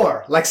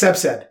 Or, like Sept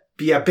said,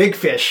 be a big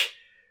fish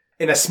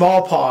in a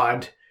small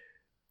pond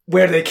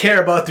where they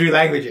care about 3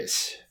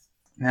 languages.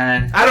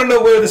 Man. I don't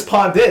know where this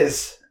pond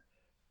is.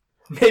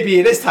 Maybe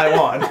it is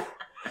Taiwan.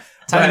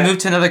 Time to move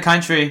to another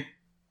country.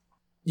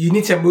 You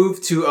need to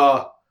move to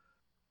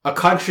a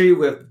country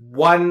with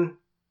one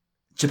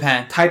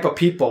Japan type of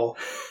people.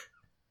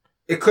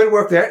 It could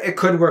work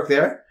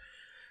there.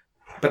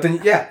 But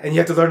then, yeah, and you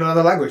have to learn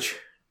another language.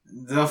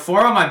 The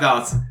 4 on my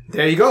belt.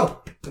 There you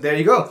go.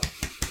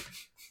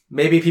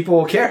 Maybe people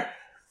will care.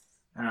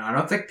 I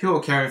don't think people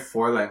care in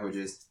 4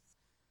 languages.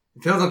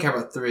 People don't care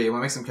about 3.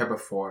 What makes them care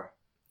about 4?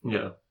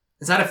 Yeah.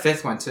 It's not a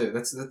 5th one, too.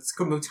 Let's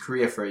go move to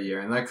Korea for a year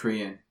and learn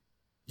Korean.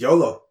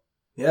 YOLO.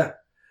 Yeah.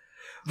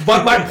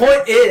 But my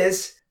point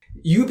is,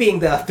 you being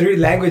the 3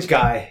 language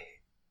guy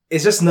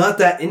is just not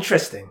that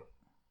interesting.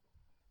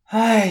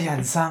 Ay,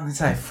 人生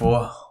真係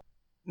苦.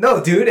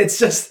 No, dude, it's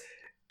just,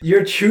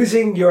 you're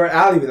choosing your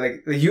alley.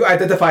 Like, you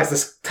identify as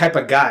this type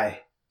of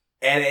guy.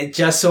 And it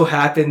just so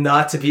happened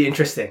not to be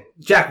interesting.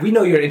 Jack, we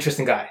know you're an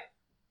interesting guy.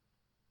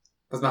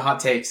 Those are my hot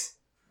takes.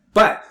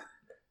 But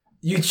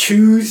you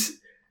choose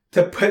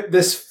to put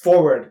this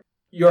forward.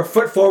 Your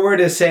foot forward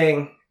is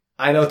saying,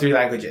 I know 3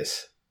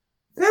 languages.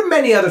 There are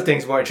many other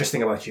things more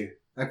interesting about you.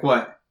 Like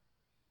what?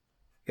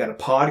 You got a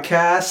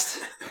podcast.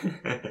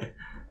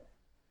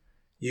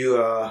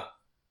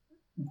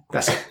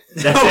 That's it.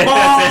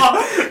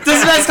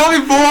 This man's called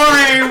me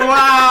boring.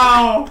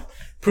 Wow.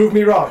 Prove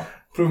me wrong.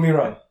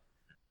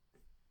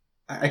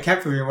 I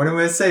can't prove you. What am I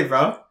going to say,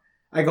 bro?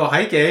 I go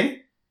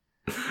hiking.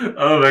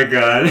 Oh my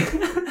god.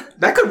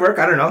 That could work.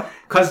 I don't know.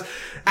 Because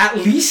at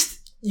least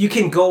you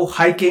can go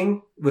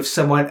hiking with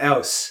someone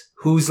else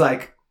who's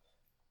like,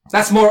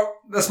 that's more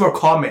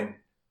common,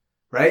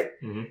 right?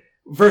 Mm-hmm.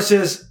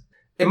 Versus,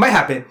 it might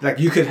happen. Like,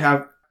 you could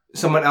have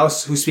someone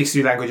else who speaks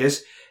 3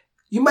 languages.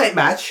 You might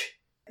match.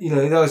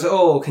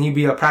 can you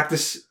be a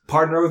practice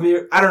partner with me?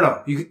 I don't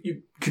know.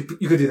 You could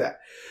do that.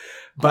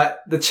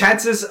 But the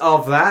chances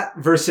of that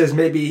versus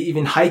maybe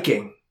even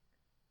hiking,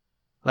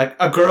 like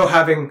a girl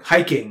having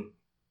hiking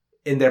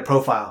in their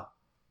profile,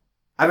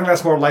 I think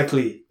that's more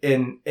likely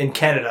in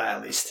Canada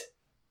at least.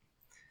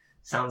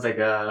 Sounds like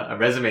a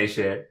resume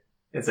shit.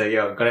 It's like,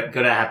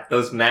 gotta have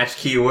those match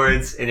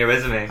keywords in your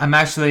resume. I'm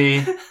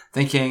actually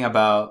thinking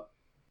about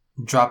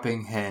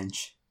dropping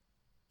Hinge.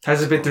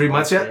 Has it been 3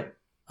 months yet?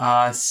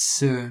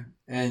 Soon.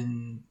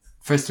 In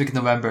first week of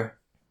November.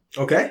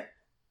 Okay.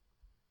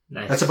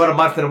 Nice. That's about a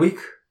month and a week.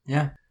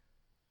 Yeah.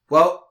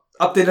 Well,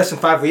 update us in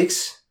 5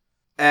 weeks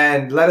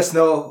and let us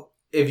know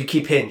if you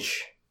keep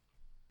Hinge.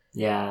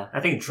 Yeah, I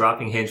think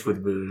dropping Hinge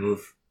would be the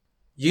move.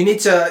 You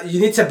need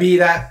to be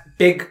that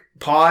big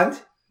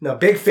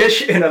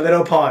fish in a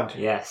little pond.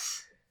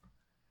 Yes.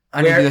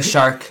 I need to be the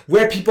shark.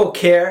 Where people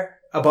care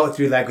about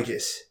 3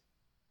 languages.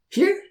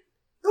 Here,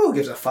 no one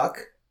gives a fuck.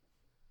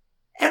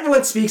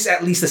 Everyone speaks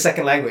at least a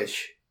second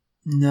language.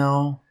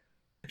 No.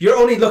 You're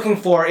only looking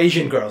for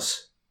Asian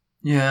girls.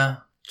 Yeah.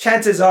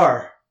 Chances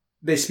are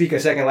they speak a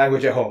second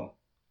language at home.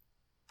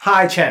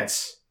 High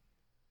chance.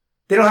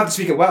 They don't have to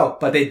speak it well,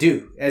 but they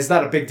do. It's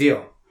not a big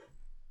deal.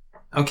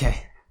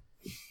 Okay.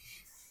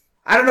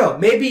 I don't know.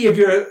 Maybe if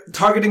you're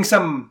targeting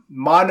some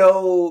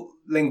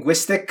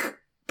monolinguistic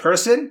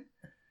person,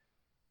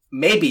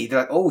 maybe they're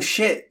like, "Oh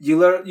shit, you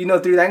know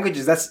 3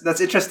 languages.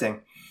 That's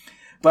interesting."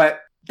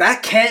 But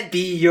that can't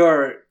be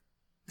your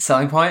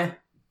selling point.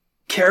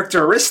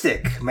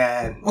 Characteristic,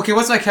 man. Okay,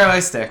 what's my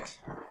characteristic?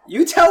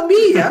 You tell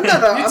me. I'm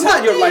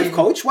not your life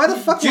coach. Why the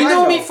fuck? You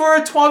know me for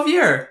 12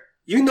 years.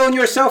 You've known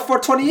yourself for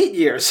 28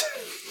 years.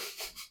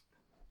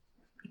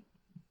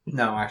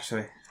 No,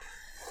 actually.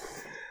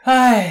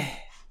 Hi.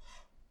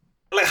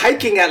 Like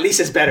hiking at least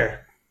is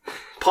better.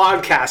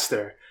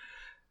 Podcaster.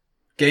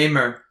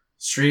 Gamer.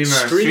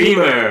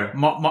 Streamer.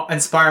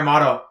 Inspire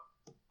motto.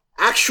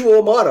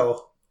 Actual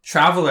motto.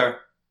 Traveler.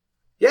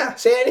 Yeah,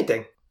 say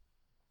anything.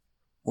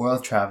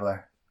 World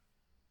traveler.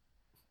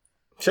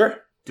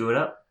 Sure. Do it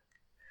up.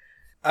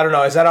 I don't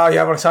know. Is that all you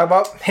have to talk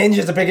about? Hinge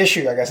is a big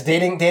issue, I guess.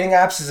 Dating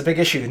apps is a big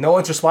issue. No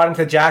one's responding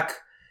to Jack.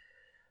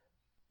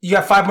 You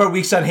have 5 more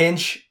weeks on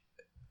Hinge.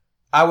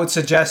 I would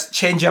suggest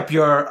change up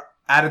your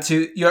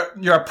attitude,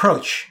 your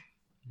approach.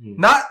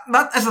 Not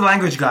as a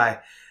language guy,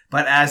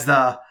 but as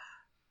the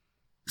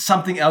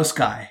something else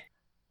guy.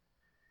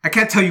 I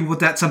can't tell you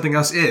what that something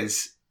else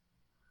is,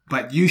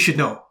 but you should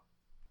know.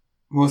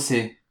 We'll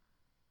see.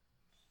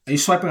 Are you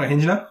swiping on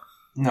Hinge now?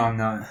 No, I'm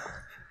not.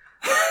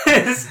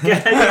 This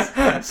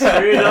guy's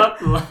straight up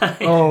lying.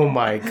 Oh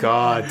my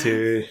god,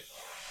 dude.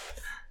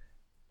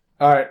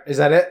 Alright, is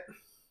that it?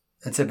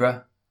 That's it,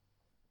 bro.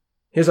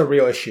 Here's a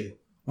real issue.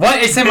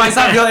 What? It's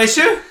not a real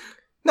issue?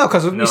 No,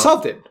 because we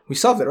solved it. We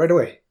solved it right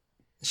away.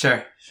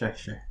 Sure.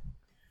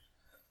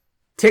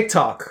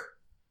 TikTok.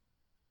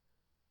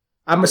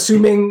 I'm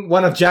assuming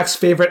one of Jack's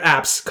favorite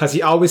apps because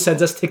he always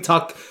sends us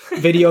TikTok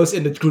videos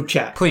in the group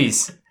chat.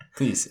 Please.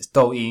 It's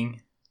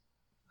Douyin.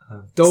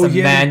 Douyin. It's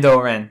the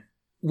Mandarin.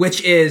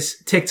 Which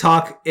is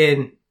TikTok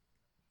in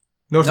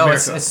North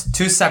America. It's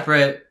 2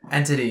 separate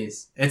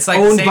entities. It's like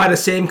owned by the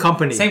same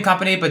company. Same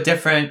company, but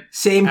different.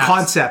 Same apps.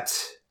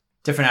 concept.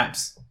 Different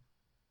apps.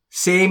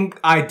 Same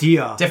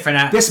idea. Different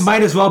apps. This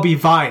might as well be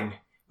Vine.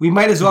 We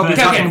might as well be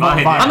talking about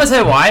Vine. I'm gonna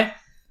tell you why.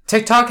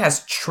 TikTok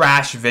has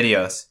trash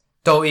videos.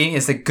 Douyin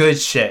is the good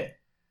shit.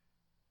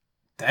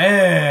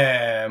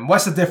 Damn.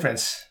 What's the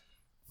difference?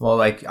 Well,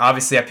 like,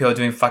 obviously, I had people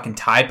doing fucking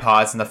Tide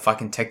Pods in the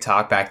fucking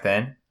TikTok back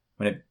then,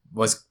 when it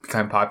was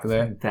becoming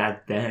popular.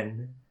 Back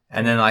then.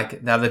 And then,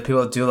 like, now that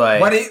people do,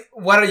 like...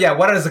 What are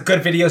the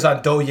good videos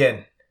on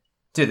Douyin?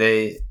 Dude,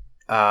 they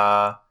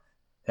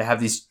have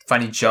these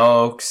funny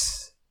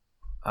jokes,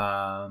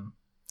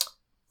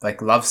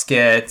 like love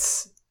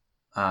skits,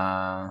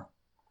 I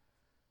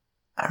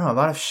don't know, a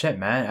lot of shit,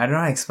 man. I don't know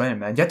how to explain it,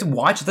 man. You have to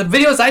watch the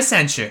videos I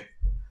sent you.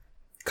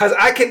 Because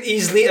I can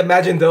easily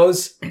imagine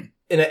those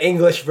in an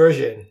English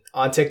version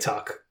on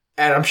TikTok.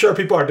 And I'm sure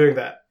people are doing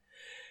that.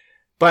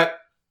 But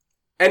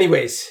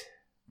anyways,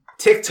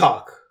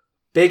 TikTok,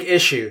 big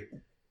issue.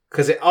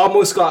 Because it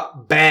almost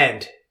got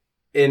banned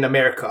in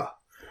America.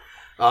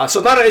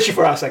 So not an issue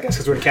for us, I guess,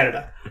 because we're in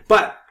Canada.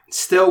 But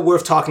still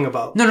worth talking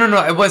about.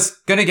 No. It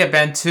was going to get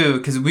banned too,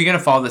 because we're going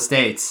to follow the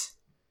States.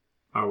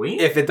 Are we?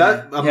 If it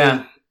does, I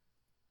mean,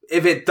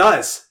 if it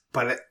does.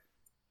 But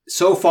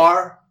so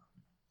far,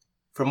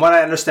 from what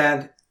I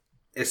understand,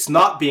 it's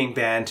not being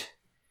banned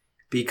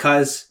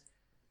because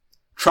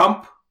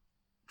Trump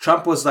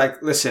was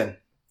like, listen,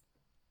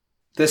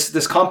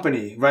 this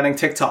company running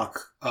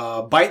TikTok,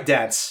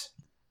 ByteDance,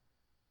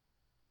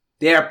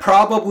 they are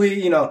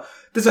probably,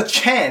 there's a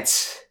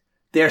chance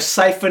they're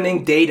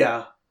siphoning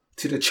data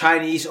to the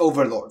Chinese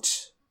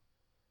overlords.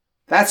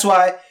 That's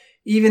why,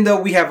 even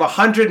though we have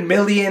 100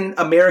 million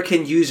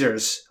American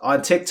users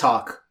on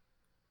TikTok,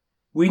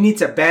 we need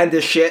to ban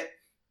this shit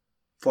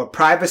for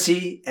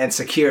privacy and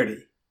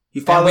security.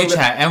 You follow and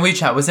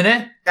WeChat, wasn't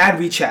it? And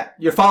WeChat.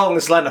 You're following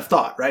this line of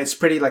thought, right? It's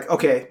pretty like,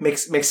 okay,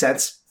 makes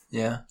sense.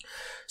 Yeah.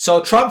 So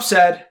Trump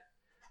said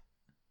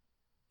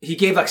he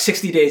gave like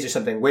 60 days or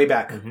something way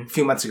back a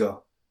few months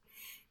ago.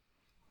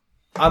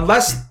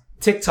 Unless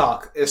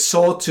TikTok is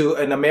sold to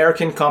an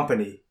American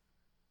company,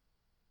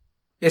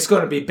 it's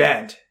going to be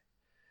banned.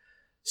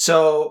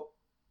 So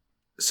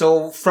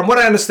from what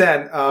I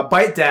understand,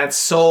 ByteDance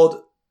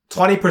sold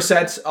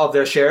 20% of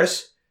their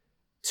shares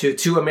to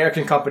two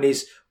American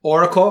companies,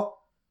 Oracle,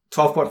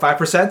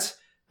 12.5%,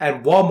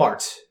 and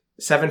Walmart,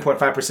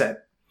 7.5%.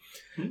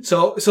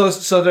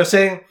 So they're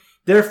saying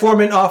they're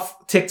forming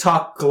off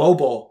TikTok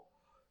Global,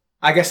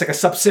 I guess like a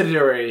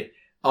subsidiary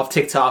of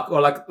TikTok,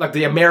 or like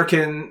the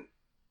American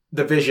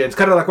division. It's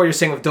kind of like what you're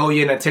saying with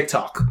Douyin and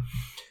TikTok.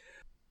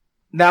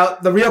 Now,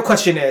 the real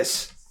question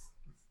is,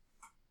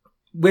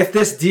 with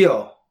this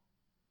deal,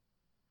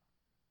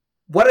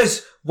 what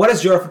is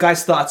your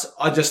guys' thoughts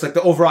on just like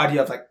the overall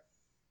idea of like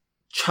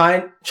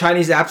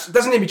Chinese apps? It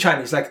doesn't need to be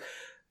Chinese, like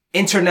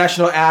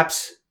international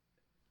apps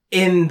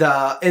in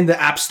the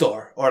app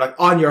store or like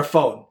on your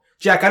phone.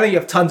 Jack, I know you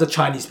have tons of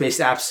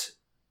Chinese-based apps.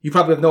 You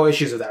probably have no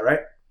issues with that,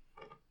 right?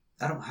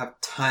 I don't have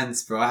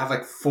tons, bro. I have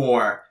like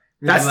 4.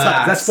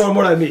 That's 4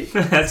 more than me.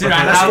 That's Dude,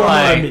 That's 4 more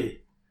than me.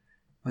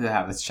 What do I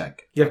have? Let's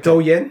check. You have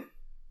Douyin.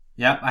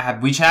 Yep, I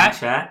have WeChat.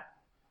 Chat.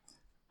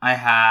 I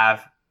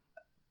have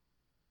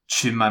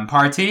Chuman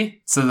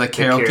Party, so the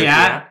karaoke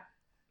app.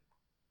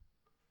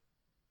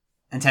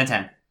 And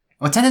 1010.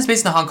 Well, 1010's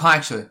based in Hong Kong,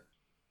 actually.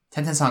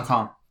 1010's Hong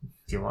Kong.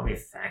 Do you want me to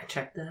fact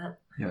check that?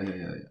 Yeah.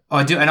 Oh,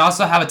 I do. And I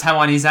also have a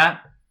Taiwanese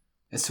app.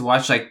 It's to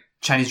watch like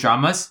Chinese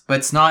dramas, but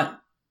it's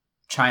not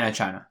China.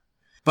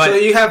 But So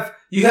you have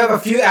a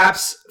few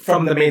apps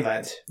from the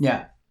mainland.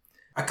 yeah,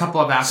 a couple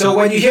of apps. So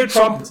when you hear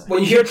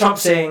Trump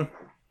saying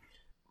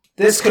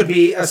this could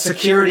be a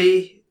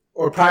security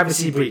or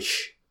privacy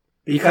breach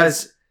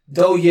because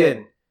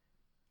Douyin,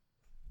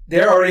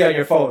 they're already on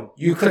your phone.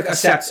 You click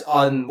accept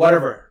on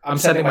whatever. I'm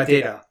sending my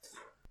data.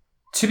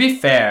 To be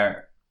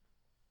fair,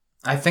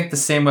 I think the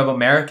same way about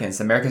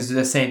Americans. Americans do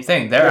the same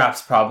thing. Their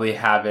apps probably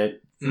have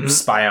it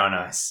spy on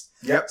us.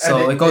 Yep.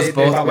 So And it goes they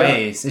both probably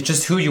ways. It's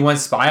just who you want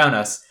to spy on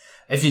us.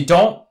 If you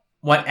don't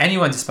want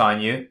anyone to spy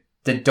on you,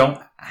 then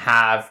don't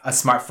have a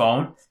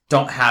smartphone.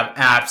 Don't have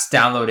apps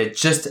downloaded.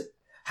 Just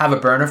have a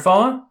burner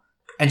phone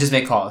and just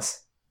make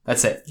calls.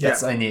 That's it. Yeah.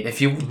 That's all I need.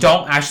 If you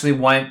don't actually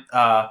want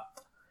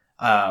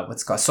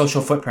what's it called,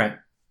 social footprint.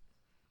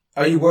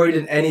 Are you worried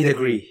in any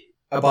degree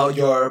about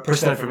your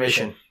personal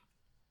information?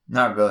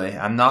 Not really.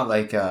 I'm not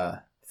like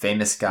a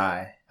famous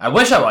guy. I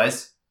wish I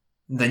was.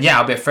 Then yeah,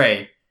 I'll be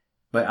afraid.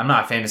 But I'm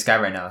not a famous guy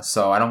right now,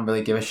 so I don't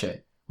really give a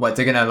shit. What,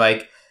 they're gonna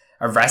like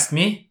arrest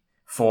me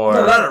for...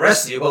 No, not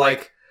arrest you, but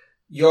like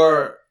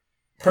your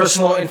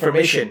personal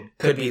information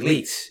could be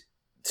leaked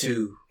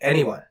to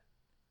anyone.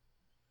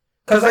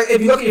 Because like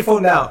if you look at your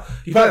phone now,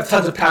 you probably have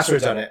tons of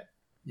passwords on it.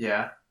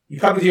 Yeah. You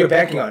probably do your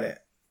banking on it.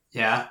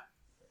 Yeah.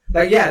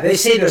 Like yeah, they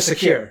say they're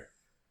secure,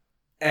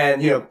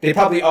 and you know they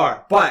probably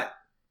are, but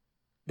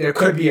there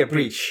could be a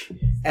breach,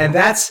 and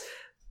that's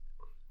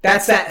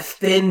that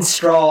thin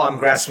straw I'm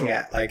grasping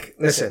at. Like,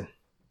 listen,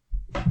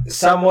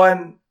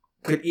 someone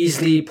could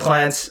easily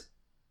plant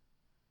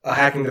a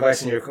hacking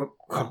device in your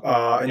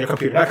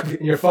computer, not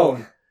in your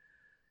phone,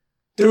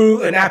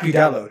 through an app you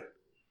download.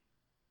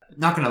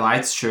 Not gonna lie,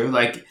 it's true.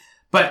 Like,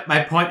 but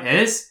my point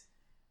is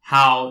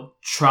how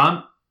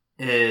Trump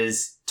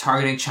is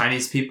targeting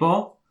Chinese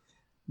people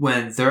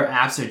when their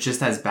apps are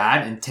just as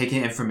bad and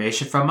taking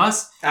information from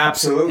us.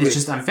 Absolutely. It's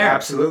just unfair.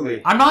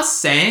 Absolutely. I'm not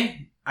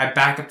saying I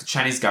back up the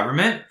Chinese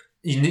government.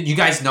 You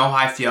guys know how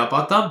I feel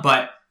about them,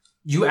 but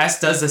US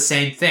does the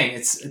same thing.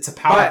 It's a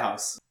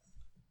powerhouse.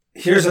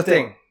 But here's the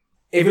thing.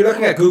 If you're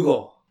looking at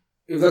Google,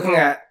 you're looking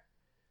at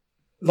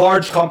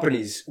large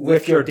companies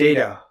with your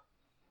data,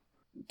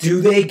 do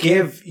they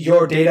give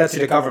your data to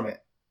the government?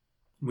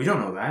 We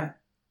don't know that.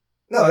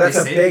 No, that's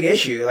a big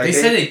issue. Like they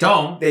say they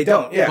don't. They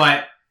don't, yeah.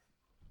 But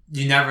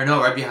you never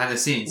know right behind the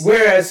scenes.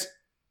 Whereas,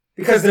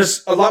 because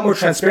there's a lot more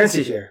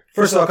transparency here.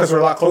 First of all, because we're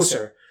a lot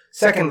closer.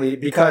 Secondly,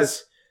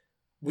 because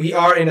we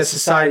are in a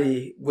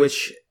society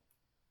which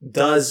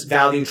does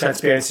value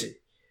transparency.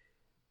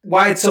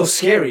 Why it's so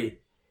scary,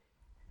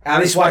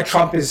 at least why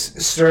Trump is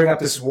stirring up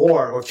this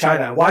war with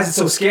China. Why is it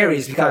so scary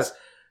is because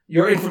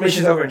your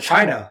information is over in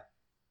China.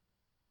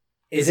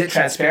 Is it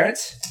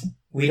transparent?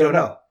 We don't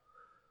know.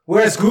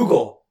 Whereas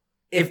Google,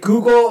 if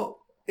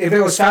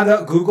it was found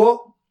out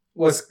Google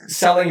was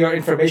selling your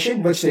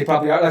information, which they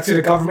probably are, like to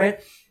the government,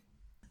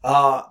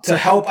 to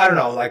help, I don't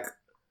know, like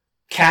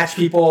catch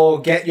people,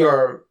 get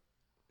your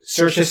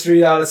search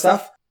history, all that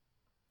stuff,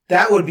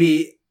 that would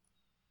be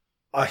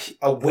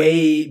a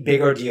way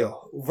bigger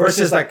deal.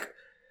 Versus like,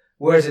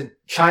 whereas in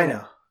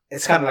China,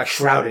 it's kind of like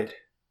shrouded.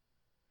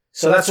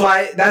 So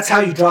that's how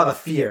you draw the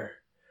fear.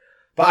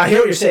 But I hear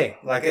what you're saying.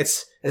 Like,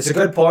 it's a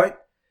good point.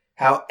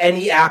 How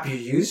any app you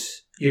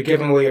use, you're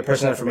giving away your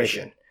personal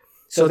information.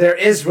 So there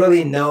is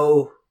really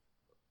no,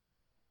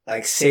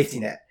 like, safety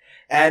net.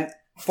 And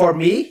for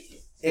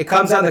me, it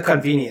comes down to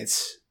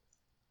convenience.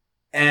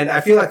 And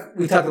I feel like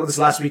we talked about this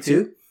last week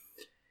too.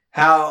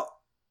 How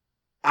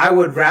I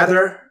would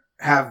rather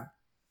have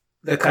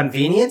the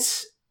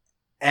convenience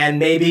and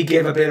maybe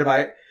give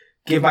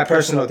my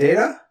personal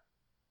data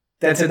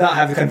than to not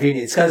have the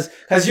convenience. Cause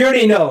you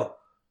already know,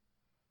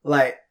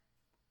 like,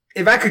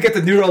 if I could get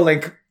the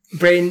Neuralink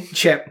brain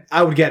chip,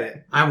 I would get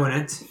it. I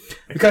wouldn't.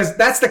 Because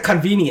that's the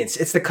convenience.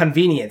 It's the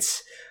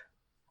convenience.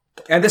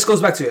 And this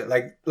goes back to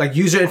it, like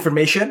user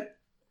information.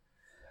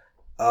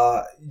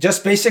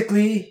 Just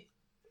basically,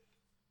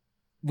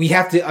 we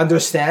have to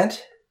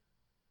understand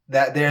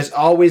that there's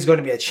always going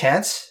to be a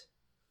chance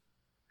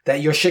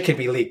that your shit can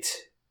be leaked.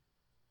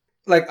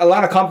 Like, a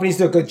lot of companies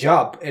do a good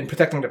job in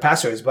protecting their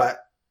passwords, but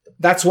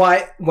that's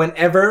why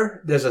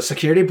whenever there's a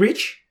security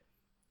breach,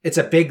 it's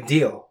a big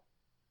deal.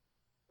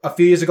 A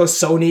few years ago,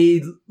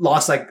 Sony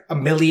lost like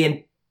 1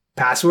 million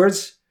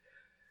passwords.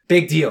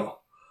 Big deal.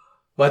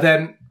 But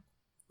then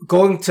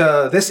going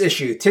to this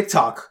issue,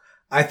 TikTok,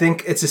 I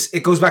think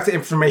it goes back to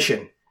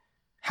information.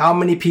 How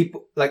many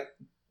people, like,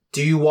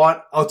 do you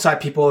want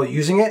outside people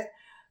using it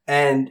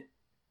and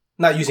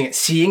not using it,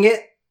 seeing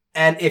it?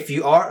 And if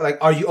you are, like,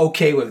 are you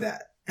okay with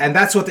that? And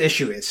that's what the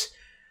issue is.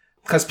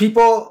 Because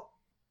people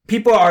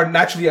are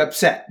naturally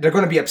upset. They're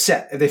going to be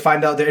upset if they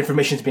find out their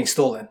information is being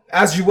stolen.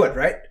 As you would,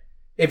 right?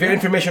 If your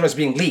information was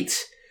being leaked.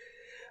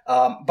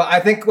 But I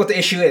think where the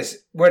issue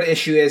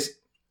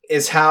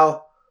is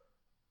how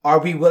are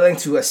we willing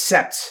to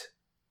accept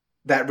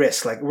that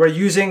risk? Like, we're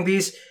using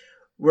these,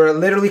 we're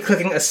literally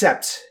clicking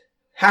accept.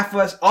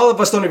 All of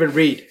us don't even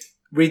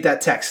read that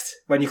text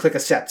when you click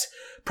accept.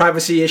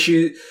 Privacy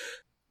issue,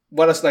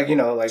 what else, like,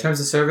 Terms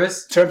of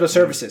service? Terms of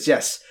services,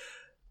 yes.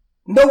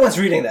 No one's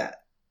reading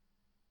that.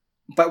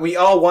 But we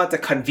all want the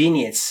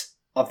convenience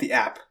of the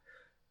app.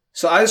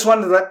 So I just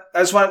want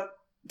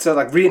to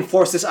like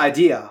reinforce this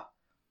idea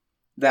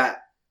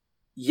that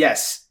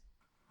yes,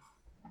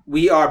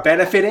 we are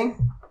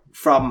benefiting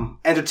from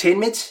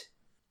entertainment,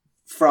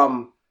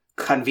 from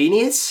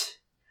convenience,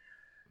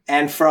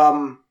 and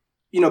from,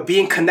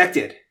 being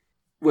connected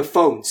with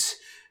phones.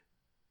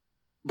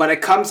 But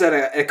it comes at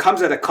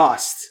a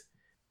cost.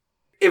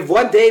 If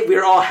one day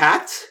we're all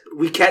hacked,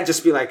 we can't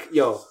just be like,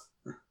 yo,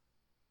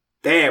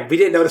 damn, we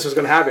didn't know this was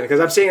going to happen. Because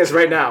I'm saying this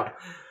right now.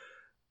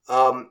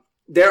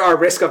 There are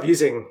risks of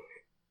using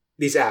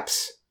these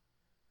apps.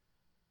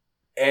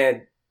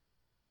 And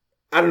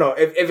I don't know,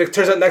 if it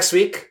turns out next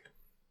week,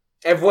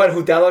 everyone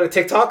who downloaded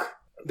TikTok,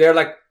 their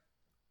like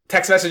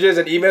text messages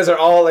and emails are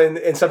all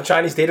in some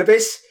Chinese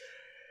database.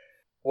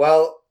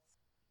 Well,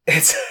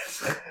 it's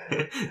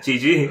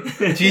GG.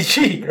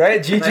 GG,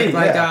 right? GG.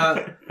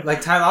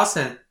 Like Ty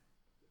Lawson.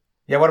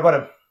 Yeah, what about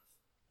him?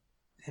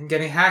 Him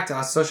getting hacked on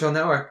a social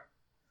network.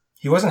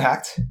 He wasn't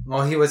hacked.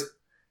 Well, he was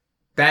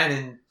banned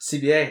in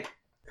CBA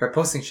for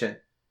posting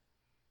shit.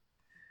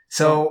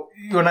 So,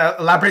 you want to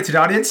elaborate to the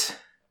audience?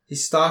 He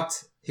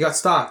got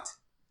stalked.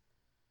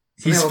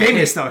 He's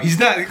famous, though. He's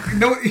not...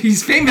 No,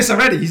 he's famous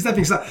already. He's not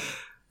being stalked.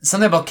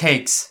 Something about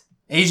cakes.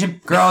 Asian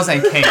girls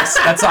and cakes.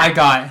 That's what I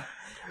got.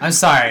 I'm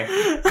sorry.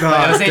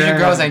 God, it was Asian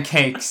girls and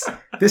cakes.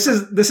 This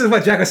is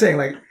what Jack was saying.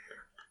 Like,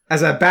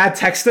 as a bad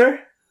texter,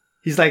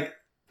 he's like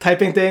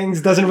typing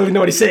things, doesn't really know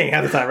what he's saying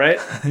half the time, right?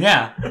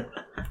 Yeah.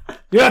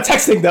 You're not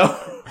texting, though.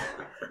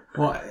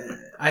 Well,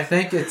 I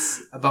think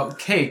it's about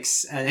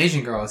cakes and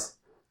Asian girls.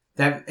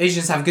 That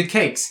Asians have good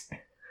cakes.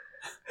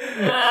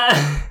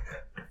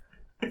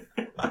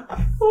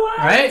 What?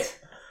 Right?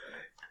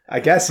 I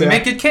guess we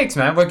make good cakes,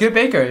 man. We're good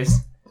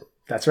bakers.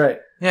 That's right.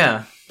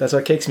 Yeah. That's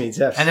what cakes means,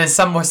 yes. And then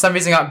some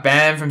reason got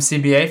banned from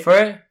CBA for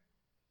it.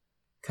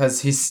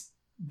 Because he's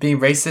being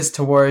racist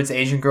towards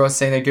Asian girls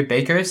saying they're good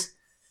bakers.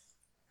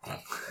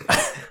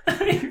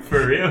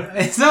 For real?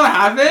 It's not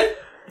happened?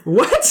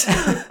 What?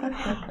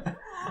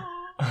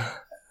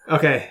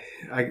 Okay.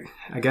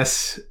 I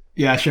guess,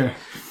 yeah, sure.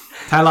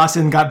 Ty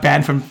Lawson got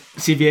banned from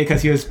CBA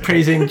because he was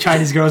praising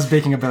Chinese girls'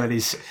 baking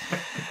abilities.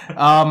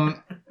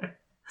 Same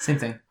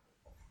thing.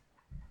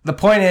 The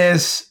point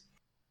is,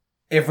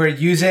 if we're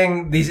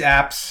using these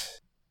apps,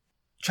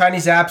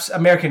 Chinese apps,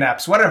 American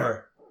apps,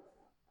 whatever,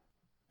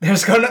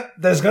 there's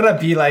gonna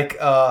be like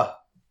a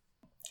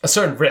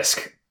certain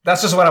risk.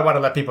 That's just what I want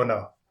to let people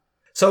know.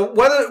 So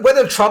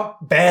whether Trump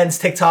bans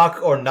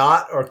TikTok or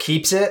not, or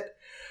keeps it,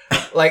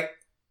 like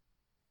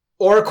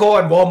Oracle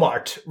and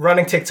Walmart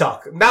running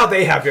TikTok, now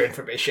they have your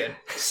information.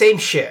 Same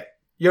shit.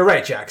 You're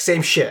right, Jack.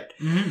 Same shit.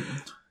 Mm-hmm.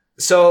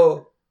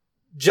 So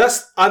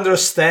just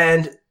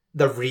understand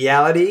the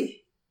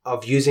reality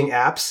of using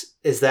apps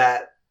is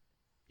that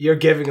you're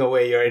giving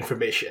away your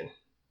information.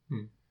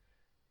 Hmm.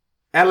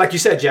 And like you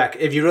said, Jack,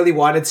 if you really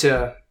wanted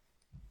to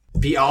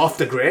be off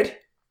the grid,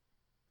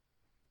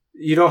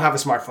 you don't have a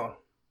smartphone.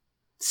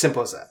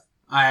 Simple as that.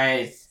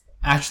 I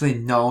actually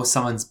know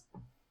someone's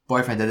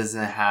boyfriend that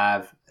doesn't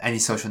have any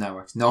social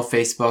networks. No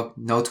Facebook,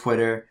 no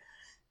Twitter,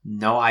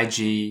 no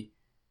IG,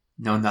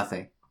 no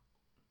nothing.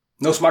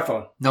 No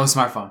smartphone. No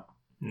smartphone.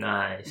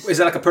 Nice. Is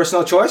that like a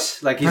personal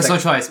choice? Like personal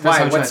choice.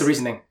 Why? What's the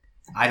reasoning?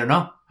 I don't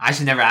know. I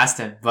actually never asked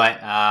him,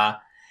 but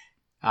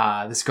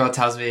this girl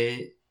tells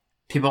me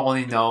people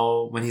only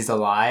know when he's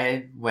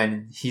alive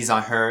when he's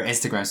on her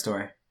Instagram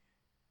story.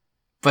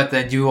 But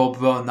then you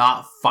will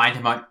not find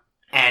him on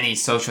any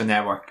social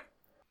network.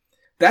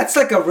 That's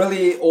like a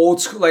really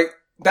old school, like,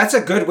 that's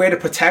a good way to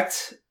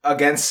protect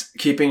against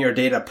keeping your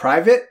data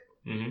private.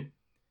 Mm-hmm.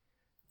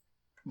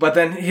 But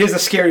then here's the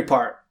scary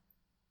part.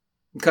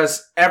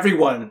 Because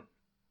everyone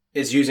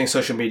is using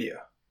social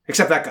media.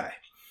 Except that guy.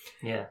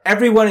 Yeah.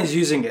 Everyone is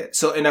using it.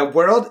 So in a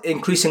world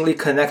increasingly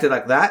connected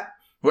like that,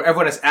 where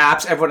everyone has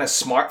apps, everyone has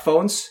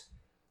smartphones,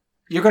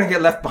 you're going to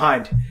get left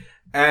behind.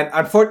 And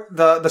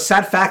the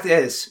sad fact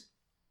is,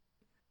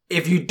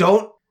 if you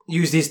don't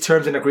use these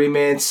terms and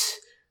agreements,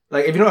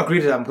 like if you don't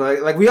agree to them,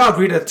 like we all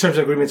agree to the terms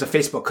and agreements of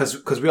Facebook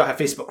because we all have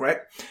Facebook, right?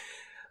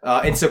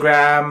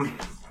 Instagram,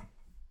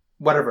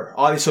 whatever,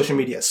 all these social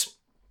medias.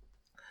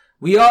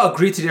 We all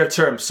agree to their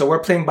terms, so we're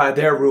playing by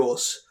their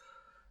rules.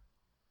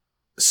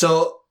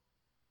 So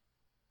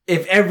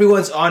if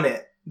everyone's on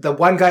it, the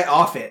one guy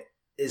off it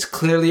is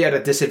clearly at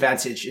a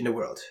disadvantage in the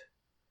world.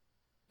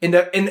 In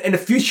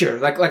the future,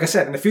 like I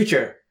said, in the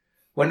future,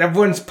 when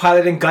everyone's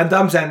piloting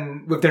Gundams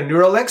and with their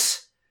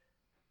Neuralinks,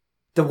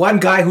 the one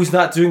guy who's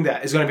not doing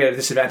that is going to be at a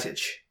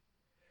disadvantage.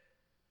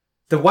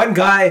 The one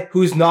guy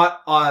who's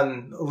not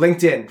on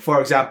LinkedIn, for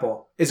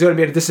example, is going to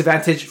be at a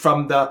disadvantage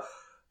from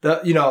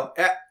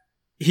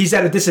he's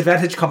at a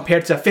disadvantage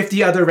compared to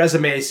 50 other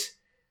resumes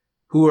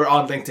who are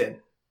on LinkedIn.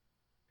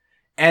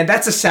 And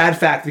that's a sad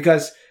fact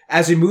because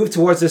as we move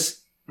towards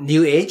this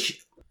new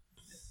age,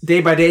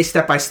 day by day,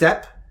 step by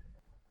step,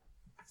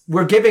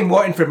 we're giving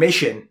more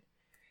information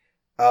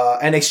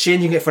and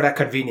exchanging it for that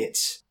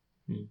convenience.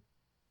 Hmm.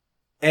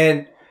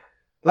 And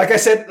like I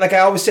said, like I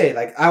always say,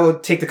 like I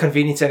would take the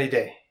convenience any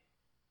day.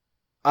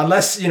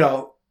 Unless,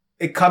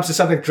 it comes to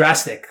something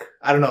drastic.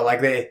 I don't know,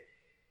 like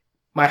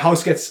my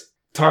house gets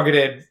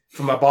targeted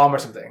from a bomb or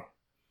something.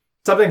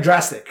 Something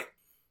drastic.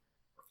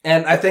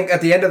 And I think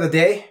at the end of the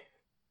day,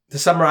 to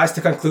summarize,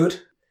 to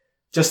conclude,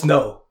 just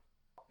know.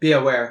 Be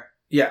aware.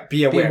 Yeah,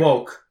 be aware. Be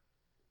woke.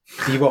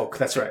 Be woke,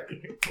 that's right.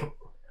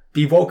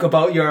 Be woke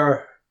about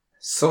your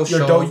social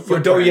your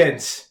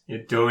douyin. Your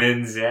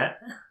douyin, yeah.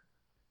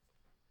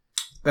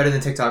 Better than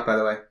TikTok, by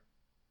the way.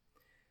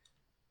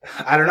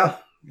 I don't know.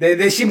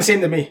 They seem the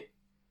same to me.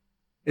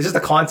 It's just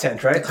the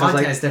content, right? The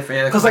content is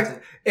different. Because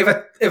if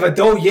a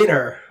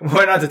douyiner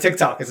went onto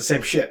TikTok, it's the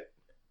same shit.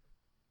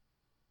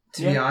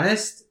 To be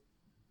honest,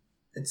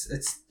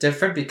 it's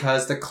different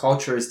because the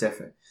culture is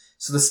different.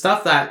 So the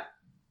stuff that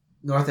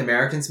North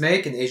Americans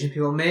make and Asian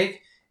people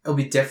make, it'll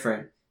be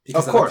different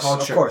because of the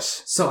culture. Of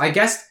course. So I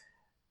guess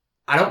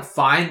I don't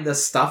find the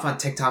stuff on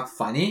TikTok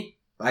funny,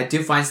 but I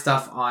do find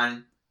stuff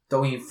on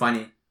Douyin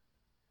funny.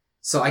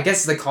 So I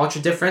guess the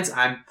culture difference.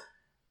 I'm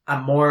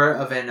more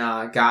of an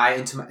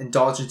guy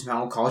indulge into my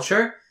own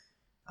culture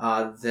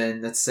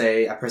than, let's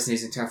say, a person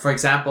using TikTok. For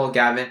example,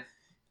 Gavin,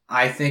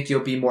 I think you'll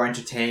be more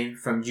entertained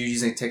from you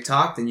using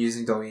TikTok than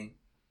using Douyin.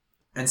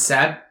 And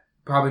Seb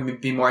probably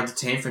be more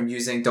entertained from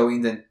using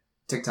Douyin than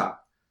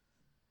TikTok.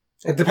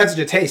 It depends on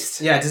your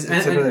taste. Yeah,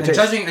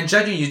 and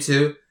judging you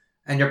two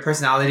and your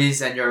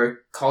personalities and your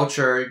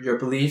culture, your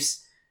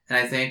beliefs, and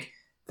I think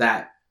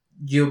that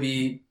you'll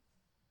be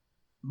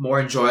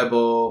more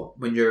enjoyable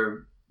when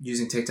you're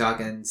using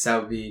TikTok, and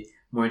Seb will be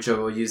more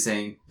enjoyable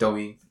using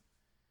Douyin.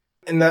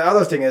 And the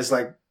other thing is,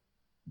 like,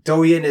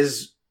 Douyin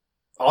is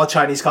all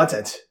Chinese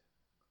content.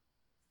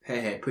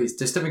 Hey, please.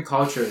 There's different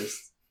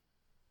cultures.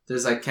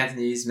 There's like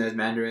Cantonese, there's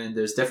Mandarin.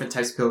 There's different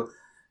types of people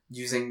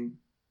using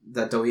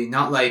the Douyin.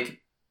 Not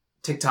like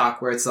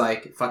TikTok where it's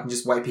like fucking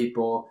just white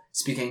people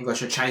speaking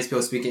English or Chinese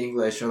people speaking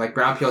English or like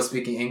brown people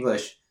speaking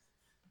English.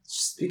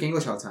 Just speak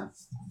English all the time.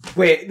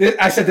 Wait,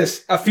 I said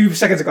this a few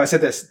seconds ago. I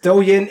said this.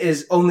 Douyin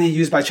is only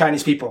used by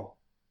Chinese people.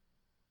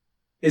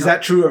 Is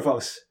that true or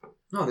false?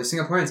 No, there's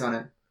Singaporeans on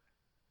it.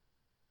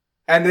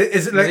 And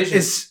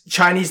is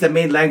Chinese the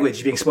main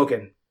language being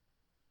spoken?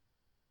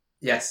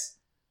 Yes.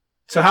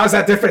 So how is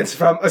that different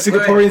from a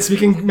Singaporean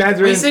speaking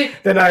Mandarin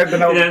than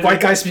a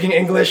white guy speaking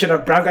English and a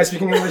brown guy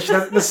speaking English?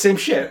 That's the same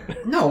shit.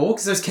 No,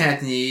 because there's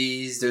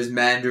Cantonese, there's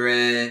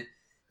Mandarin,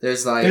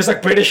 there's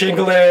like British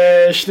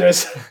English,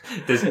 there's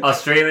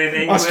Australian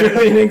English.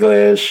 Australian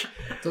English.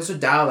 Those are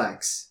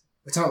dialects.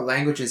 We're talking about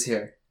languages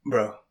here,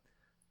 bro.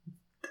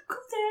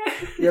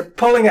 You're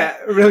pulling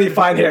at really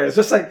fine hairs.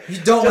 Just like you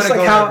don't want to go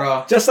there,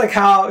 bro. Just like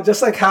how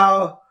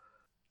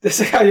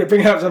you're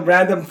bringing up some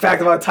random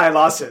fact about Ty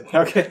Lawson.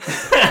 Okay.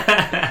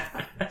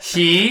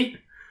 He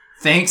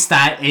thinks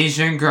that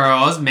Asian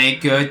girls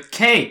make good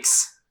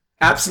cakes.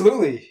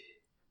 Absolutely.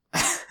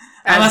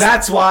 And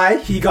that's why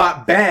he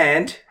got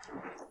banned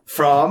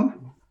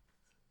from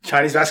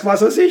Chinese Basketball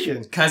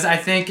Association. Because I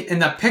think in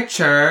the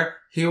picture,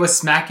 he was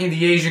smacking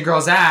the Asian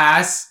girl's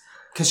ass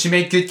because she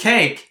made good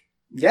cake.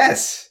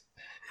 Yes.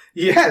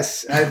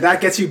 And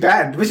that gets you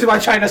banned, which is why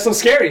China's so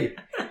scary.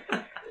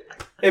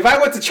 If I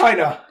went to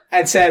China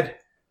and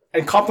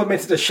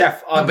complimented the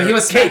chef on but he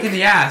was cake, smacking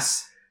the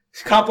ass.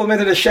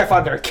 Complimented the chef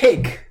on their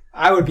cake,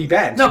 I would be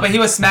banned. No, but he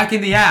was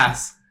smacking the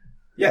ass.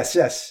 Yes.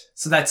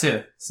 So that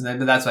too. So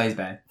that's why he's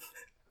banned.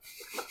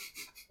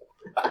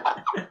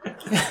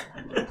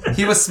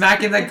 He was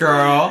smacking the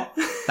girl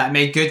that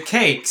made good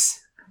cakes.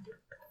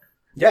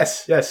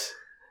 Yes.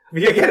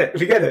 We get it.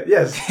 We get it.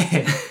 Yes.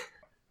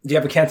 Do you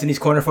have a Cantonese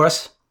corner for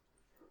us?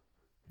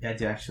 Yeah, I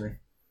do actually.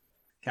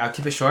 Okay, I'll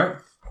keep it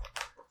short.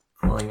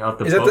 Pulling out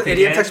the Is that book the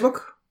idiom again?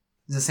 textbook?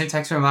 It's the same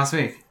text from last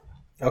week.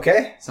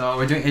 Okay. So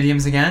we're doing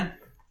idioms again.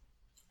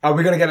 Are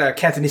we gonna get a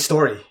Cantonese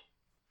story?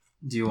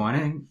 Do you want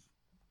it?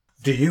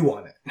 Do you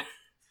want it?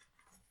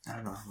 I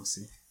don't know. We'll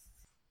see.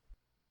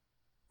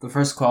 The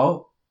first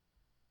quote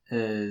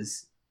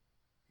is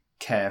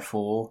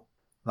careful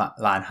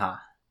lan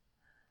ha.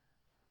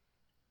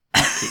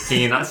 Can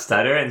you not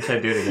stutter and try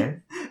to do it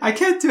again? I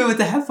can't do it with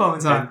the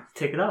headphones on.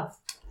 Take it off.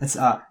 It's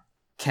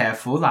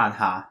careful lan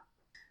ha.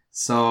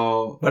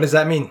 So What does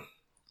that mean?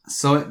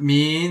 it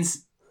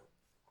means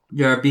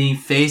you're being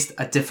faced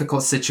a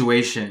difficult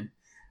situation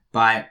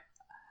by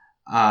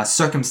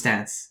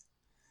circumstance.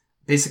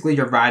 Basically,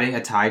 you're riding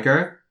a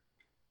tiger,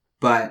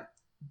 but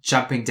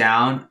jumping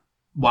down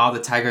while the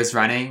tiger is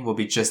running will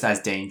be just as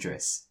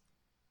dangerous.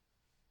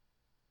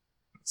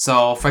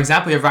 So, for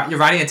example, you're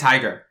riding a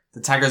tiger.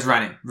 The tiger's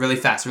running really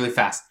fast, really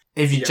fast.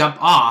 If you jump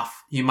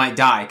off, you might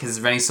die because it's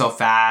running so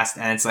fast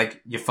and it's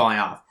like you're falling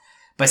off.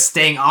 But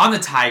staying on the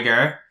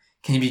tiger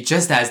can be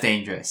just as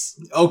dangerous.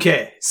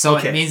 Okay. So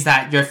it means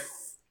that you're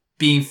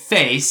being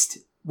faced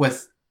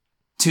with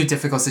two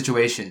difficult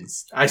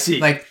situations. I see.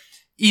 Like,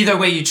 either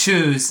way you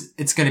choose,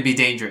 it's going to be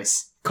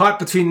dangerous. Caught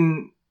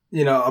between,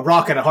 a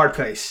rock and a hard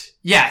place.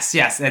 Yes.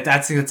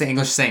 That's an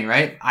English saying,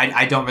 right?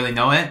 I don't really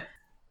know it.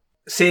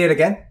 Say it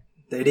again.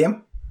 The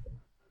idiom.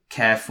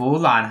 Careful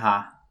lan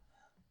ha.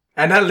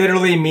 And that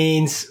literally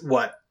means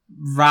what?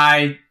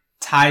 Ride,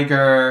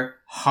 tiger,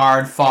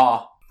 hard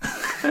fall.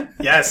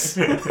 Yes.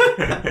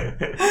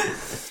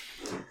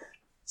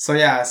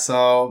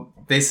 So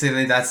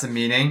basically that's the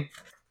meaning.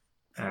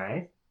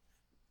 Alright.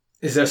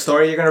 Is there a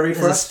story you're going to read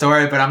for There's a us?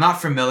 story, but I'm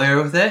not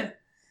familiar with it.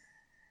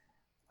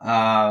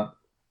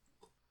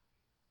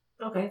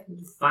 Okay.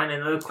 Find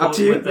another quote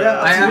to you. with the,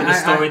 Yeah, with the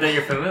story that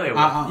you're familiar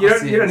with.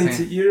 You don't need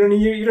to.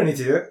 You don't need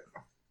to do it.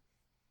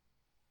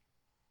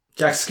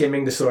 Jack's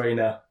skimming the story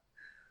now.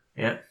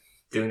 Yeah.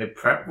 Doing the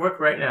prep work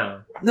right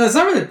now. No, it's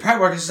not really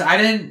prep work. It's just I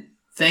didn't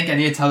think I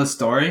need to tell the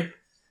story.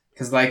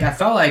 Because, I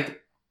felt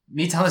like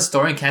me telling the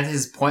story in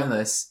Cantonese is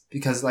pointless.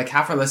 Because,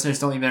 half our listeners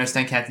don't even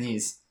understand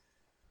Cantonese.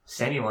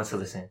 Sandy wants to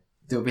listen.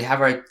 Dude, we have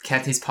our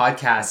Cantonese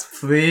podcast.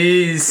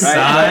 Please, son.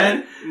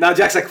 Right. Now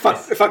Jack's like,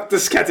 fuck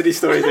this Cantonese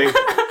story thing.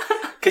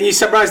 Can you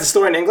summarize the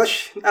story in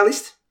English, at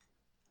least?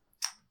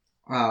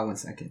 1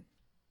 second.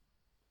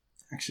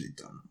 Actually,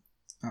 don't.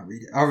 I'll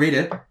read it. I'll read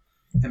it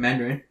in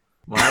Mandarin.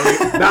 Why are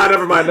we... Nah,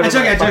 never mind. I'm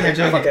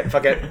joking.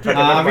 Fuck it.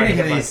 I'm reading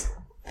Cantonese.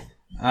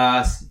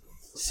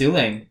 小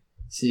玲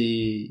是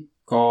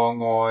個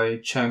愛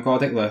唱歌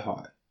的女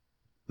孩，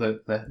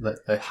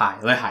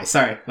女孩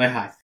，sorry，女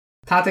孩。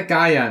她的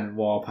家人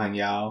和朋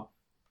友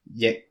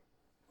亦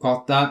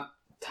覺得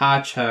她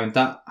唱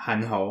得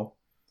很好，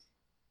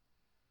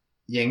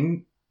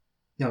因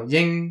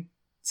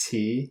此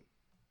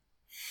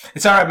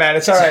It's alright, man.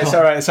 It's alright.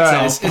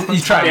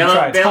 You tried.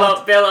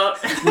 Bail out.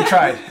 You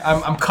tried.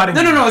 I'm cutting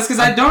you. No, it's because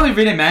I don't really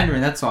read in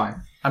Mandarin, that's why.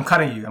 I'm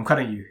cutting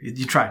you.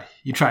 You tried.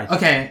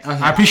 Okay.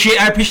 I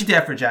appreciate the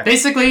effort, Jack.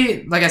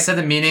 Basically, like I said,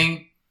 the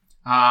meaning,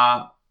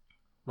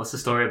 What's the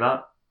story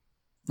about?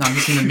 no, I'm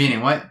just in the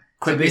meaning. What?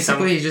 So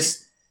basically, in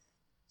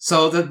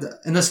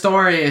the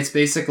story, it's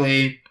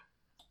basically,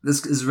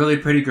 this is a really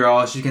pretty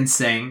girl. She can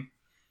sing.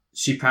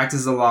 She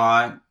practices a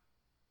lot.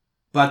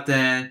 But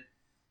then,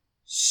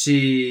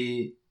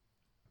 she,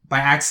 by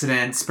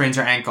accident, sprains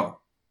her ankle.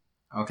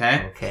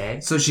 Okay?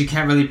 So she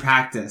can't really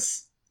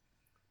practice.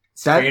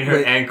 Sprain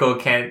her ankle,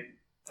 can't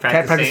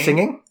practice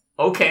singing?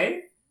 Okay.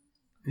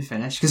 We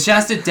finished? Because she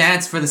has to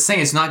dance for the sing.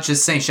 It's not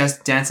just sing. She has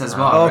to dance as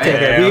well, right?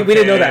 Okay. We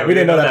didn't know that. We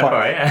didn't know that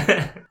part.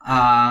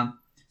 Yeah.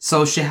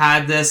 So she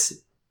had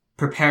this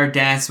prepared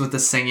dance with the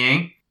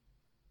singing.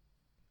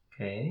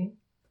 Okay.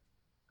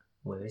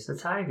 Where's the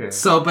tiger?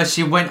 But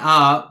she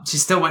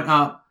still went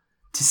up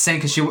to sing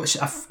because she was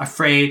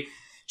afraid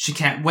she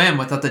can't win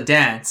without the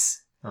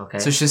dance. Okay.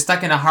 So she's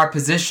stuck in a hard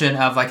position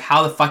of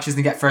how the fuck she's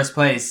gonna get first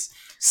place.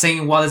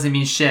 Singing well doesn't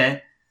mean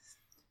shit.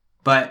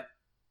 But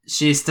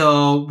she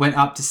still went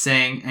up to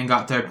sing and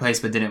got third place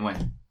but didn't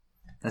win.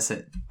 That's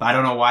it. But I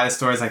don't know why the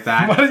story's like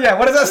that. What does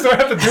that story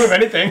have to do with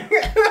anything?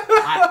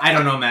 I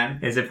don't know, man.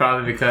 Is it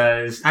probably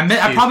because I'm she's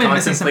probably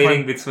missing some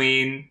contemplating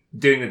between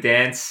doing the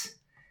dance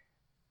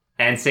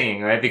and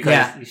singing, right?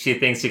 Because she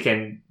thinks she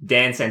can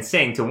dance and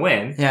sing to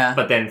win. Yeah.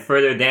 But then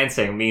further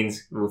dancing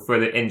means will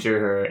further injure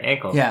her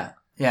ankle.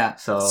 Yeah.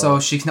 So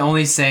she can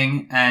only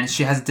sing and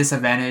she has a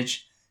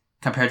disadvantage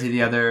compared to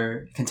the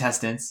other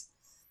contestants.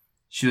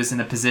 She was in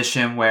a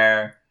position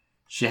where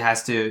she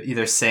has to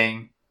either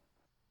sing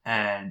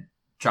and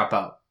drop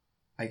out,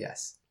 I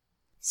guess.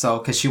 So,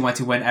 because she wanted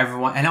to win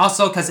everyone. And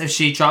also because if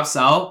she drops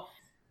out,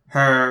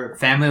 her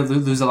family will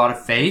lose a lot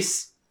of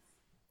face,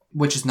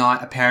 which is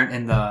not apparent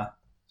in the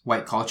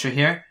white culture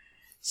here.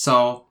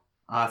 So,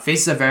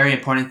 face is a very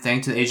important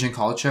thing to the Asian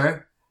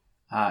culture,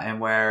 and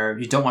where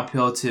you don't want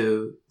people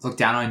to look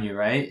down on you,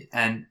 right?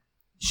 And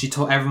she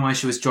told everyone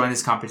she was joining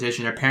this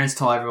competition. Her parents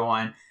told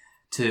everyone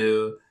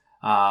to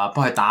幫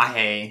佢打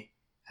氣.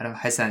 How do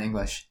I say that in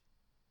English?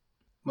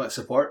 What,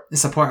 support?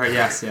 Support her,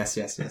 yes.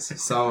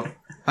 So,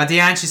 at the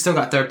end, she still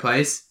got third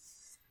place.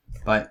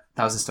 But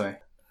that was the story.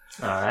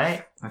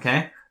 Alright.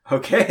 Okay?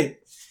 Okay.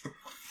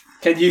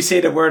 Can you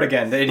say the word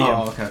again, the idiom?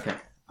 Oh, okay.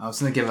 I was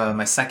going to give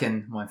my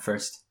second one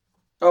first.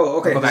 Oh,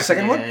 okay. Go back The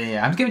second one?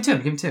 Yeah. I'm giving two.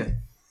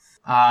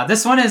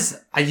 This one is,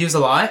 I use a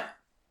lot.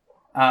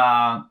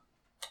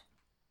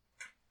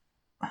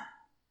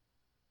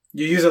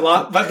 You use a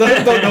lot, but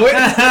don't know it?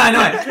 I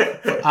know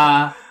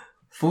it.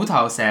 虎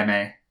頭蛇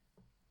尾.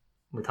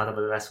 We talked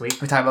about it last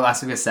week. We talked about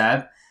last week with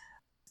Seb.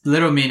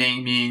 Literal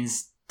meaning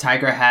means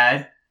tiger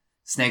head,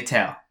 snake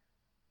tail.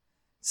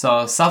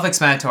 So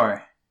self-explanatory,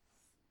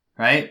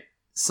 right?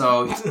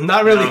 So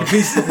not really. No.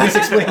 Please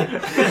explain.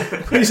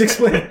 Please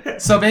explain.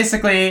 So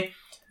basically,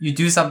 you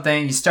do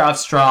something, you start off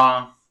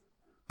strong,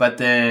 but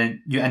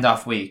then you end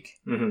off weak.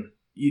 Mm-hmm.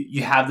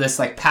 You have this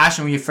like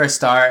passion when you first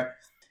start,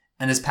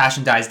 and this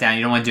passion dies down.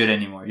 You don't want to do it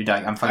anymore. You're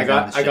like, I'm fucking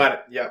done with this shit. I got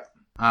it. Yeah.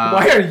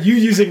 Why are you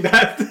using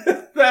that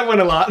that one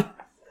a lot?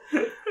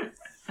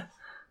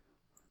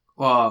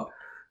 Well,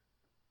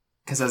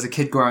 because as a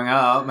kid growing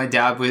up, my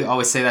dad would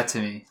always say that to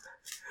me.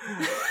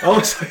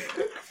 Oh,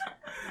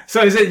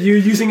 so is it you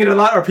using it a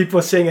lot, or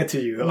people saying it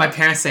to you? My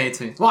parents say it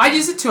to me. Well, I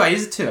use it too. I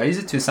use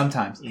it too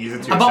sometimes. You use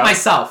it to about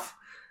myself.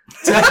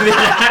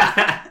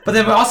 But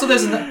then also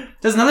there's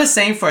another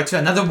saying for it too.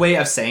 Another way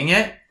of saying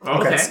it.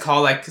 Okay. It's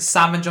called like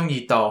 3分鐘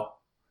熱度.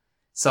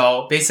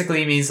 So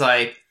basically it means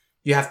like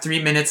you have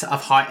 3 minutes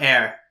of hot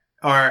air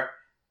or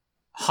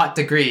hot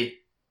degree.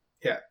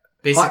 Yeah.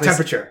 Basically, hot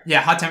temperature.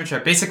 Yeah, hot temperature.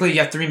 Basically you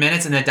have 3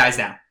 minutes and then it dies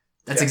down.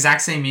 That's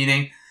exact same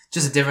meaning,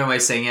 just a different way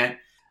of saying it.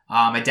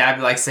 My dad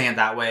likes saying it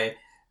that way.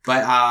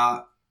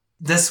 But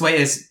this way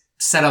is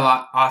said a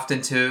lot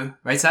often too.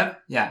 Right, Seb?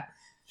 Yeah.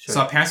 Sure.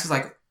 So our parents was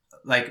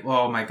like,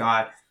 oh my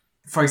god.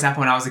 For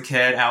example, when I was a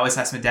kid, I always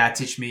asked my dad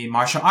to teach me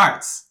martial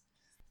arts.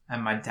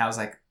 And my dad was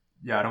like,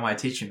 yo, I don't want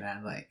to teach you,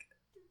 man. Like,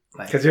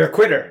 because you're a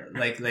quitter.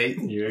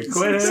 You're a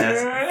quitter.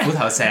 Says,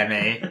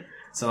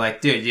 so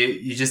like, dude,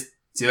 you just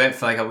do it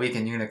for like a week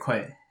and you're gonna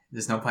quit.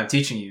 There's no point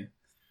teaching you.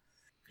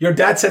 Your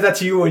dad said that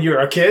to you when you were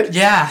a kid?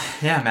 Yeah,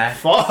 man.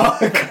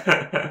 Fuck.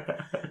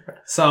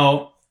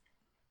 So,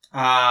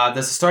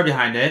 there's a story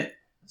behind it.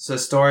 So the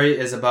story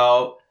is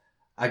about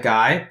a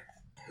guy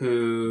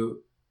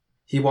who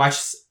he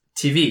watched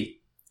TV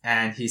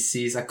and he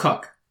sees a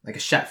cook, like a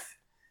chef,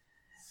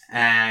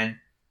 and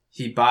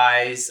he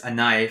buys a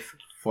knife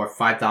for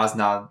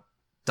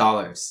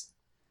 $5,000.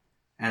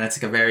 And it's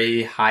like a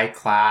very high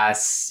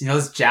class, you know,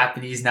 those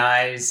Japanese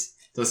knives,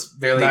 those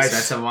really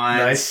expensive ones.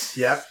 Nice,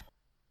 yep.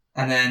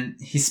 And then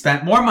he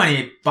spent more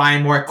money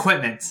buying more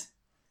equipment.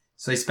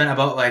 So he spent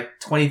about like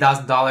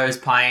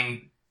 $20,000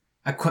 buying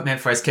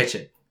equipment for his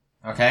kitchen.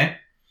 Okay?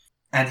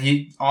 And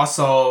he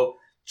also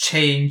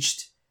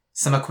changed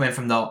some equipment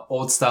from the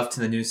old stuff to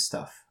the new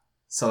stuff.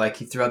 So like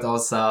he threw out the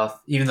old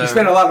stuff, even though... He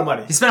spent a lot of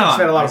money. He spent a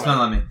lot of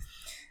money.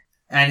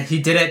 And he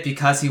did it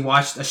because he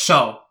watched a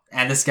show.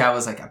 And this guy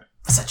was like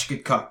such a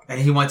good cook.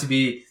 And he wanted to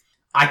be...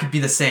 I could be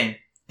the same.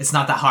 It's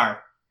not that hard.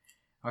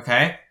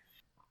 Okay?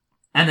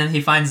 And then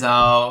he finds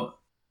out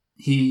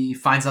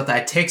that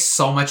it takes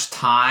so much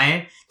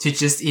time to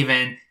just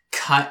even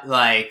cut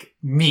like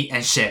meat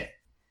and shit.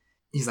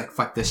 He's like,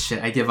 fuck this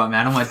shit. I give up,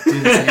 man. I don't want to do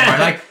this anymore.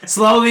 Like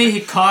slowly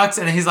he cooks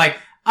and he's like,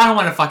 I don't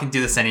want to fucking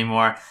do this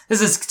anymore. This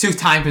is too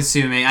time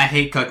consuming. I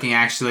hate cooking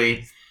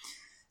actually.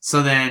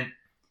 So then,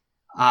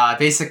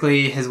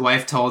 basically his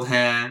wife told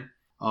him,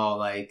 oh,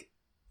 like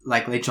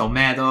你做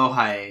咩都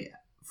係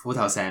虎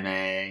頭蛇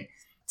尾，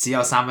只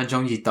有3分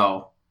鐘熱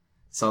度.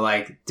 So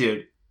like,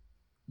 dude,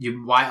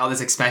 you buy all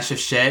this expensive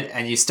shit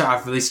and you start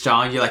off really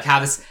strong. You like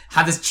have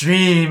this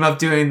dream of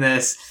doing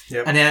this.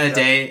 Yep. And at the end of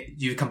the day,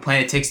 you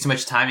complain it takes too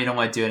much time. You don't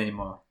want to do it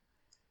anymore.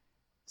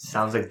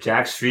 Sounds like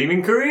Jack's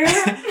streaming career.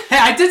 Hey,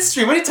 I did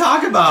stream. What are you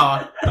talking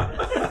about?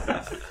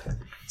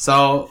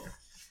 So,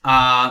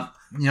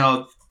 you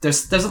know,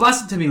 there's a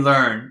lesson to be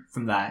learned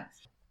from that.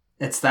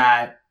 It's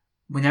that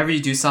whenever you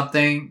do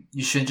something,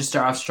 you shouldn't just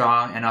start off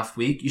strong and off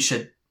weak. You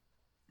should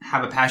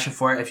have a passion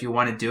for it if you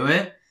want to do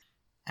it.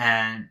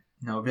 And,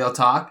 you know, real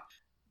talk,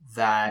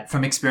 that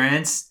from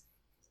experience,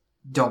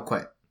 don't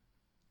quit.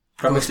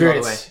 From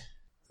experience.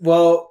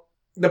 Well,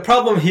 the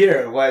problem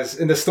here was,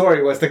 in the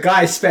story, was the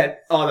guy spent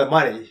all the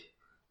money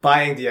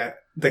buying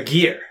the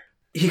gear.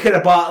 He could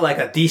have bought like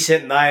a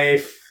decent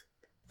knife,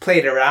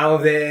 played around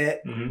with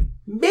it. Mm-hmm.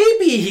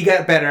 Maybe he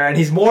got better and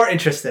he's more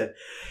interested.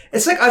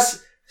 It's like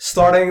us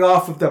starting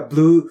off with the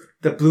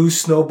blue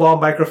snowball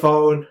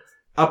microphone,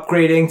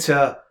 upgrading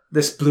to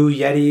this blue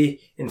Yeti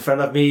in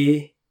front of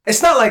me.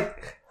 It's not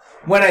like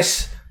when I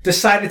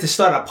decided to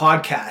start a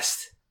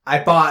podcast,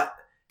 I bought,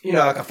 you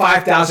know, like a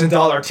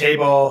 $5,000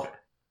 table,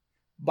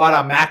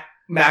 bought a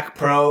Mac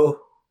Pro.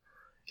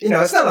 You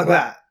know, it's not like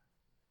that.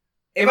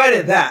 If I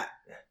did that,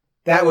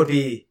 that would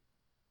be...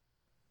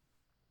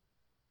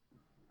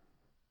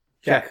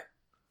 Jack.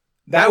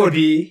 That would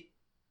be...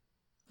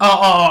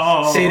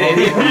 Oh. Say it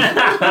again.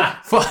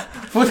 What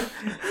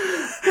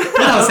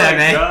was that,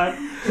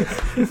 man?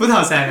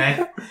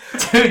 후타오세메.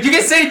 Dude, you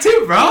can say it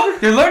too, bro.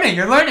 You're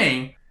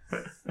learning.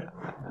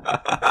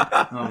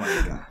 Oh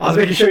my god. I was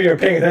making sure you were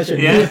paying attention.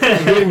 Yeah.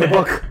 You're reading the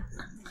book.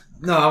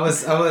 No, I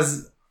was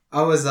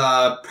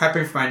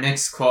prepping for my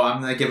next quote.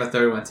 I'm gonna give a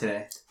third one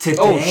today. Today?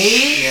 Oh,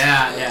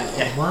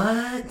 Yeah.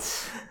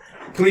 What?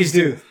 Please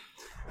do.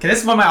 Okay,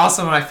 this is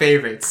also one of my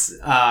favorites.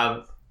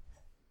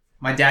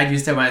 My dad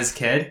used it when I was a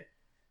kid.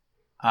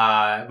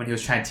 When he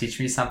was trying to teach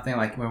me something,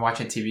 like when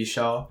watching a TV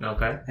show.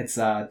 Okay. It's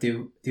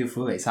Du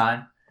Fu Lei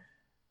San.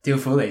 Du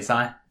Fu Lei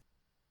San.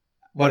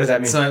 What does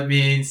that mean? So it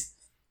means,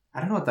 I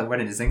don't know what that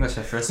word is in English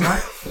at first one.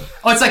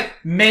 Oh, it's like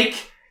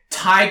make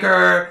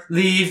tiger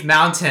leave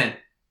mountain.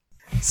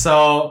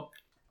 So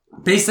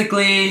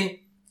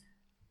basically,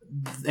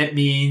 it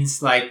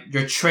means like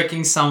you're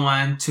tricking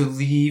someone to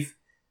leave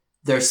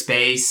their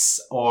space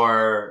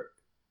or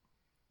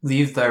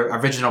leave their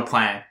original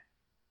plan.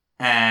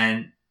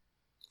 And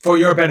For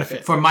your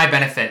benefit. for my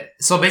benefit.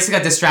 So basically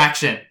a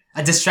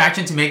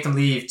distraction to make them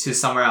leave to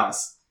somewhere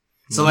else.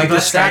 So like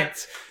let's say,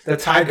 distract the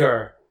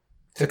tiger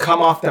to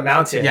come off the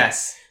mountain.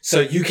 yes, So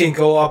you can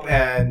go up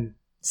and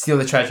steal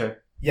the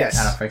treasure. yes.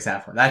 I don't know, for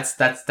example.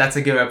 That's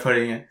a good way of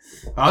putting it.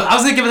 I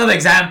was gonna give another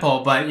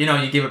example, but you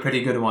gave a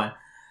pretty good one.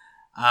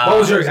 What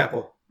was your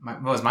example?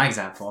 What was my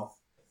example?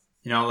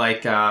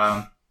 Like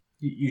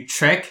you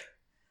trick.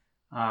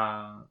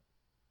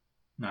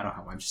 No, I don't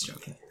have one. I'm just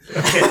joking.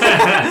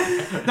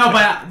 No,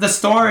 but the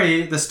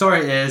story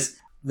is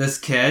this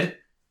kid.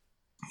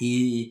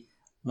 He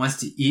wants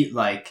to eat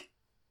like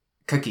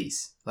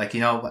cookies. Like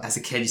as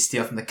a kid, you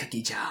steal from the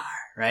cookie jar,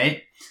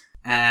 right?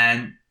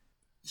 And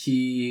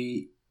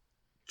he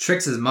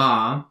tricks his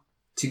mom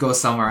to go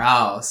somewhere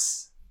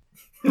else.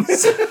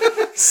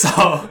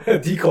 So A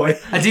decoy.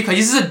 a decoy. He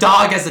uses a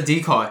dog as a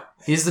decoy.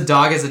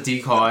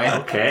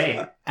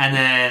 Okay. And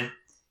then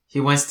he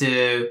wants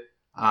to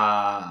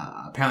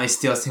apparently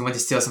he went to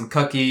steal some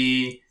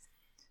cookie,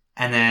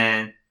 and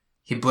then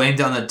he blamed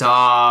it on the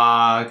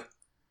dog,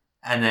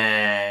 and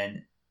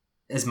then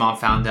his mom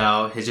found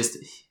out.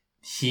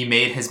 He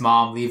made his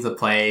mom leave the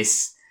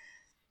place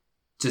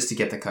just to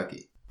get the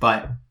cookie.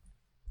 But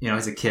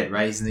he's a kid,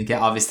 right? He's gonna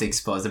get obviously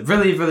exposed. A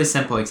really, really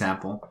simple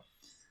example,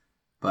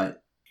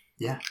 but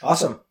yeah.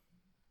 Awesome.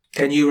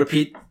 Can you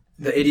repeat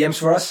the idioms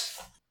for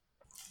us?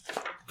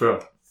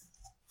 Bro.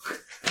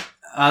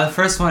 The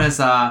first one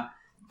is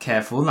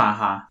careful lah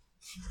ha.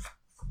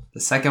 The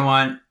second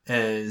one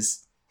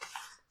is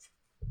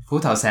虎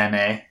頭蛇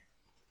尾.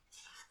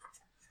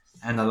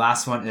 And the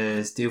last one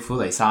is 雕虎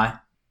離山.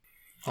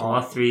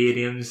 All three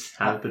idioms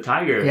have the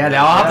tiger. Yeah, they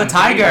all have the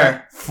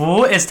tiger.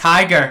 Fu is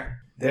tiger.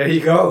 There you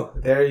go.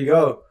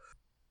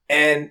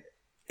 And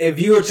if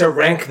you were to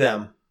rank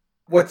them,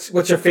 what's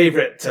your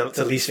favorite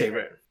to least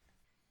favorite?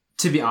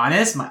 To be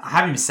honest, I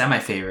haven't even said my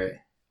favorite.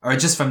 Or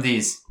just from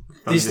these.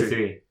 From These the three.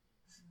 three.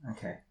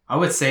 Okay. I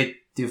would say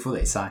雕虎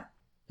離山.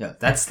 Yo,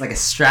 that's like a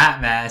strat,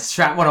 man.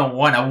 Strat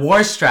 101. A war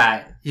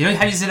strat. You know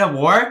how you say a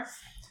war?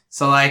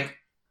 So like,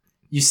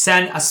 you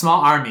send a small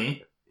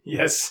army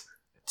Yes.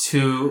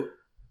 to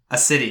a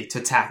city to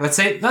attack. Let's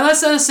say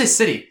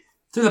city.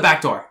 Through the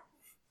back door.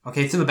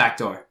 Okay, through the back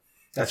door.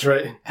 That's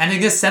right. And you're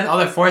going to send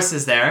other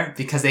forces there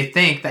because they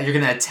think that you're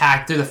going to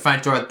attack through the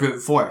front door with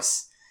brute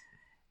force.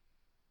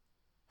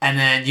 And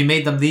then you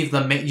made them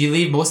you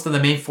leave most of the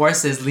main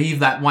forces, leave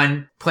that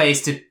one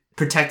place to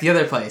protect the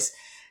other place.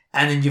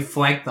 And then you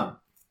flank them.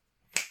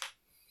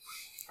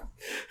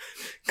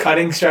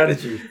 Cutting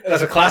strategy.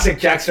 That's a classic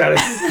Jack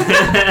strategy.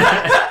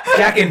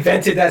 Jack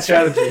invented that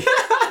strategy.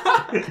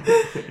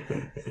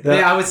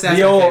 I would say that's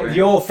the my old, favorite.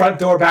 the old front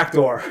door, back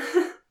door.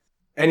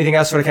 Anything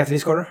else for the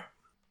Cantonese corner?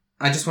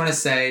 I just want to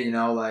say,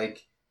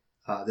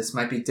 this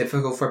might be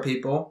difficult for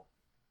people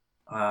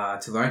to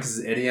learn because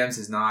idioms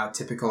is not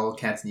typical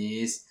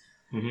Cantonese.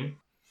 Mm-hmm.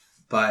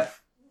 But,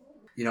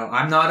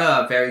 I'm not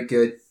a very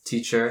good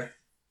teacher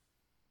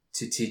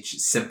to teach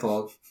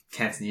simple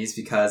Cantonese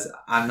because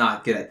I'm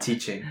not good at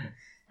teaching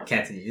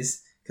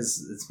Cantonese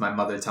because it's my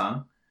mother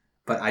tongue.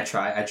 But I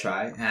try.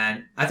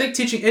 And I think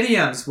teaching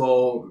idioms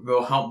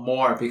will help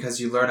more because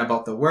you learn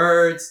about the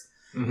words.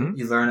 Mm-hmm.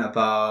 You learn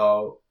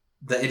about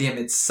the idiom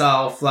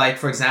itself. Like,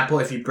 for example,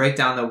 if you break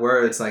down the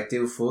words like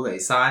雕虎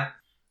離山,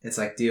 it's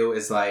like 雕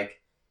is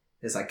like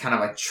kind of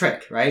like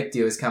trick, right?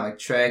 雕 is kind of like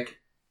trick.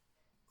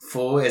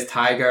 虎 is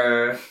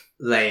tiger.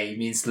 離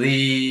means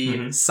leave.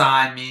 Mm-hmm.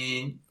 山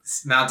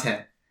means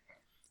mountain.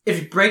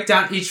 If you break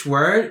down each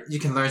word, you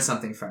can learn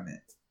something from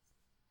it.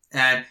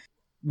 And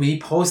we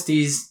post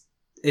these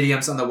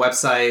idioms on the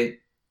website.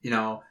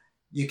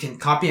 You can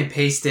copy and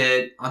paste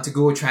it onto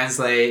Google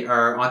Translate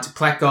or onto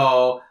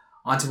Pleco,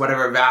 onto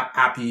whatever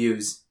app you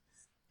use.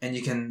 And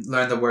you can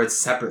learn the words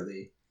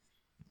separately.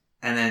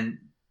 And then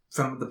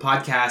from the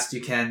podcast, you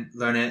can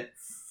learn it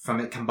from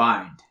it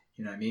combined.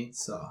 You know what I mean?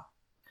 So,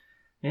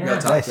 Yeah. real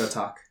talk, nice. real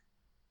talk.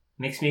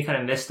 Makes me kind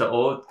of miss the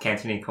old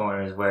Cantonese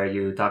corners where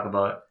you talk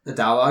about The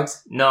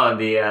dialogues?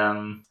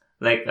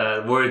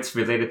 the words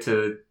related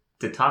to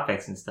the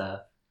topics and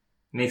stuff.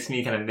 Makes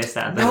me kind of miss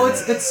that. No,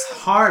 it's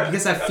hard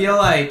because I feel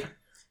like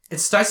it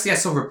starts to get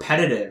so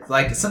repetitive.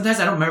 Like sometimes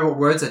I don't remember what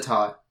words I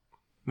taught.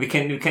 We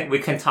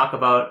can talk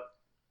about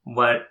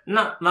what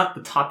not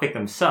the topic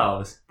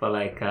themselves, but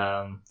like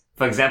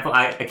for example,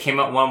 I came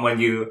up one when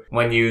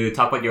you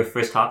talk about your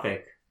first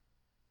topic.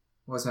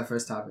 What was my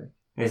first topic?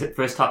 Is it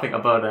first topic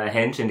about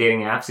Hinge and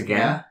dating apps again?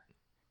 Yeah.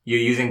 You're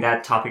using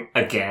that topic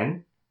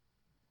again?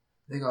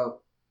 呢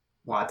個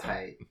話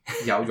題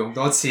有用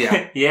多次啊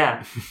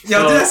Yeah.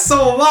 Yo, that's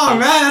so long,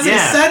 man. That's like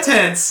a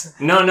sentence.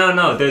 No.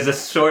 There's a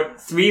short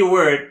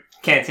 3-word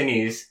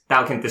Cantonese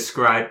that can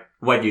describe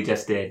what you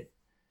just did.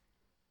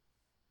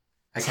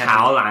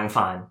 炒冷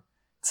飯.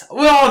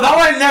 Whoa, that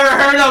one I never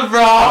heard of,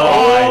 bro.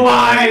 Oh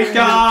my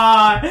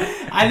god.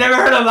 I never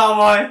heard of that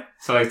one.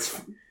 So it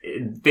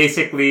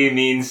basically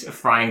means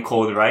frying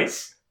cold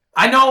rice.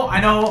 I know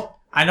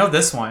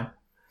this one.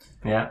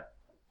 Yeah.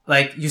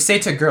 Like, you say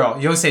to a girl,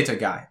 you don't say to a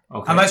guy.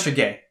 Okay. Unless you're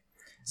gay.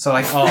 So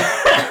like,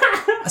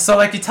 so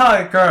like you tell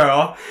a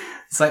girl,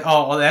 it's like,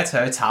 that's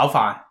her 炒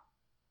飯.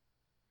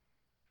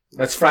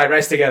 Let's fry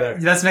rice together.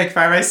 Let's make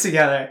fried rice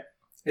together.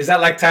 Is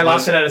that like Ty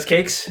Lawson and his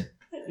cakes?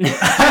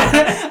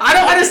 I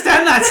don't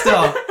understand that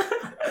still.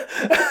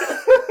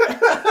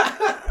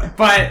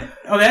 But,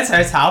 that's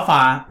her 炒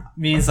飯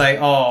means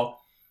like,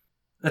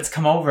 let's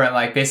come over and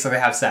like basically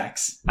have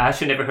sex. I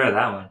actually never heard of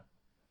that one.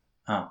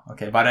 Oh,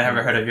 okay. But I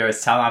never heard of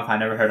yours. 炒冷飯I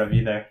never heard of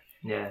either.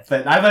 Yeah.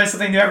 But I learn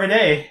something new every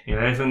day. You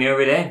learn something new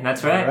every day.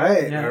 That's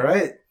right. All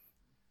right.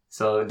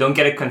 So don't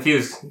get it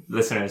confused,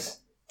 listeners.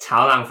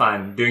 炒冷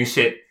飯, doing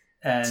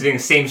the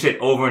same shit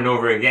over and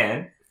over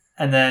again.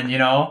 And then, you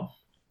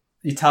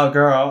tell a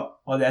girl,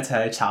 that's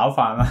her 炒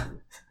飯.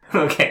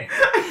 Okay.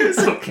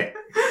 Okay.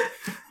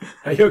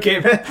 Are you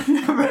okay, man?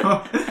 Yeah,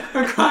 bro.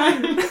 I'm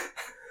crying.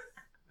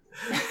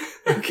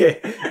 Okay.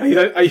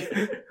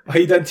 Are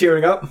you done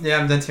tearing up? Yeah,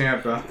 I'm done tearing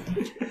up, bro.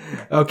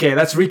 Okay,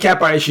 let's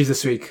recap our issues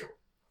this week.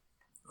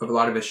 We have a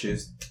lot of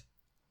issues.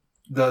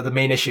 The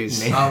main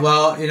issues.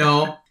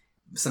 Well,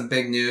 some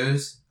big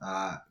news.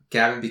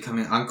 Gavin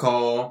becoming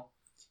uncle,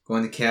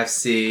 going to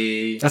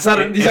KFC. These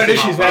aren't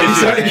issues, man.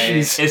 These aren't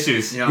issues.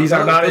 Issues. These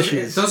are not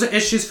issues. Those are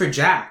issues for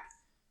Jack.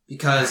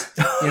 Because,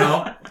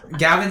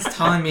 Gavin's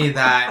telling me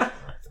that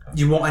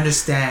you won't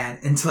understand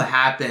until it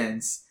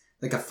happens.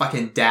 Like a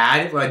fucking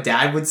dad, what a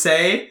dad would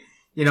say.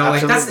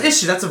 Like that's the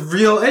issue. That's a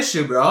real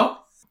issue, bro.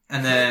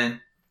 And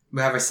then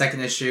we have our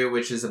second issue,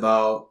 which is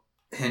about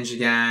Hinge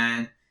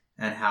again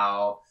and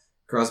how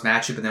girls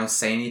match you but they don't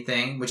say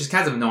anything, which is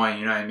kind of annoying,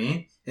 you know what I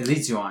mean? It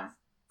leads you on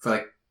for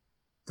like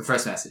the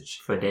first message.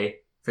 For a day.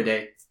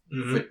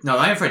 Mm-hmm. No,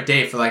 not even for a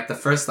day, for like the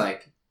first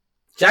like...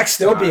 Jack's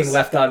still being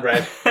left on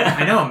red.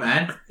 I know,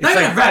 man.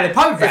 Not even read it,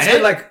 probably read it. It's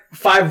been like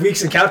 5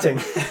 weeks and counting.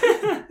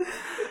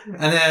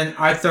 And then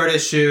our third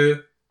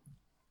issue...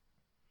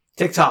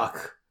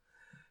 TikTok.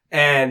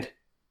 And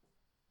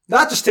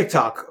not just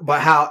TikTok, but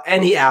how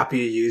any app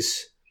you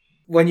use,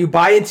 when you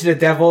buy into the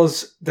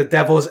devil's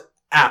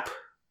app,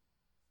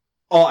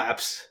 all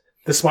apps,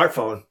 the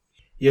smartphone,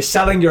 you're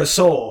selling your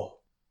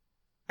soul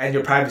and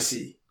your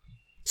privacy.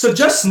 So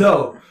just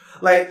know,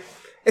 like,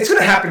 it's going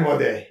to happen one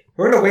day.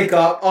 We're going to wake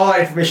up, all our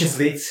information's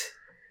leaked.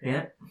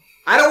 Yeah.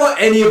 I don't want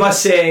any of us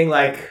saying,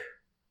 like,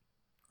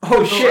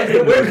 oh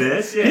shit,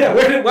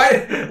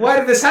 why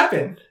did this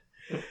happen?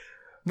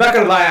 Not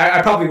gonna lie,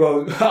 I probably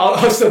will.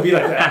 I'll still be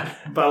like that.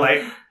 But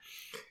like,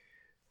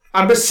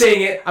 I'm just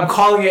saying it. I'm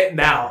calling it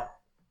now.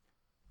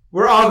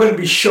 We're all gonna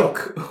be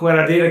shook when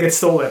our data gets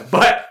stolen.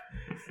 But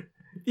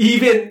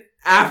even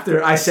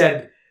after I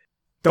said,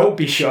 don't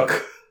be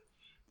shook,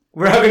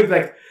 we're having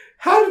like,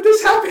 how did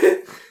this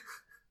happen?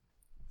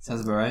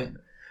 Sounds about right.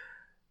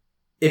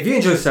 If you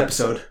enjoyed this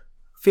episode,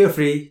 feel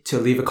free to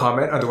leave a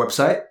comment on the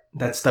website.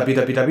 That's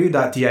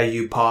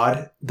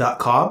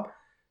www.diupod.com.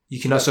 You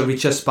can also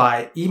reach us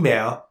by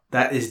email.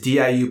 That is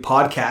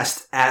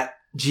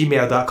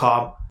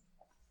diupodcast@gmail.com.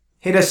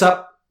 Hit us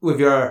up with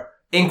your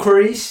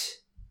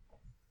inquiries,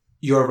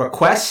 your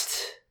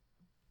requests,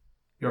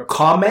 your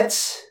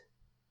comments,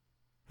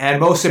 and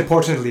most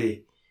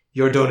importantly,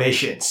 your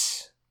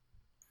donations.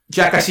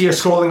 Jack, I see you're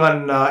scrolling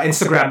on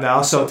Instagram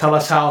now, so tell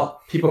us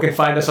how people can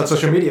find us on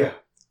social media.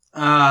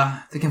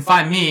 They can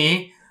find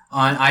me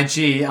on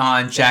IG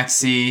on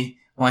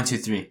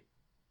JackC123.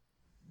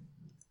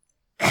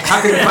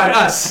 How can you find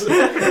us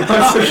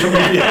on social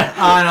media?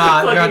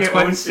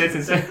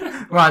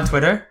 We're on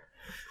Twitter.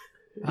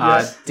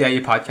 Yes.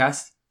 DIU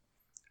Podcast.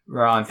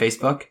 We're on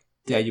Facebook.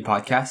 DIU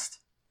Podcast.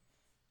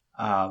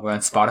 We're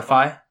on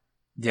Spotify.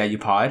 DIU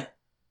Pod.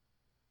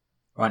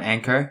 We're on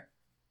Anchor.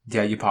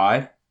 DIU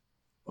Pod.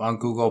 We're on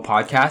Google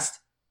Podcast.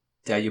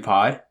 DIU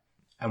Pod.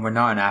 And we're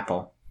not on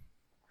Apple.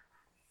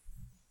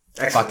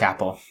 Excellent. Fuck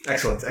Apple.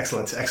 Excellent.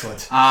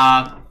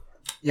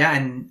 Yeah,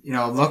 and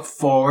look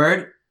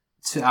forward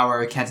to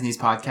our Cantonese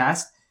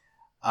podcast.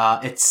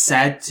 It's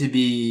said to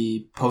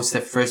be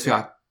posted first week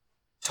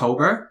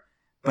October,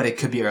 but it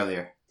could be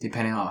earlier,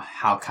 depending on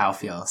how Kyle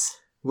feels.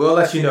 We'll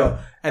let you know.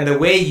 And the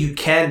way you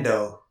can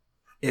know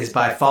is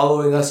by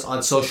following us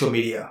on social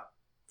media.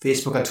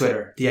 Facebook and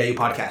Twitter, DIU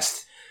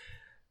Podcast.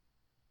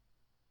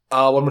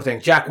 One more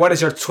thing. Jack, what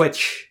is your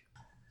Twitch?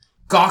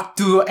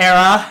 Gokdu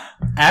era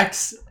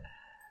X.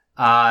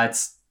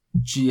 It's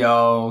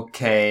GOKDUERA,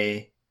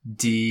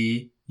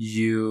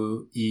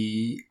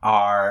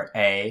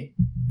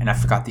 and I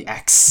forgot the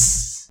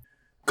X.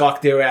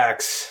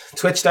 GokDuerX.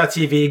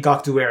 Twitch.tv,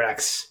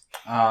 GokDuerX.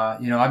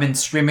 I've been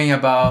streaming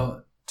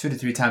about 2 to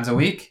 3 times a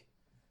week.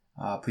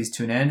 Please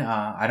tune in.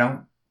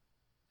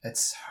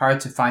 It's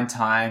hard to find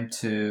time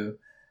to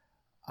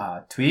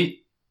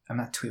tweet. I'm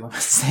not tweet. What am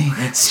I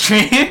saying?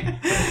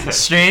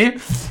 Stream.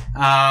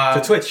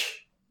 To Twitch.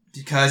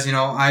 Because,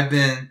 I've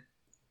been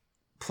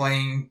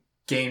playing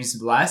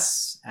games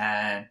less,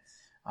 and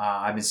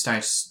I've been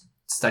starting to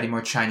study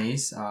more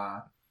Chinese,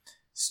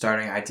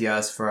 starting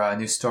ideas for a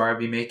new store I'll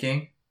be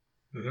making.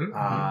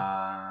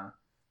 And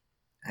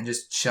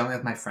just chilling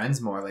with my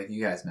friends more, like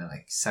you guys, man.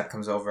 Like, Sept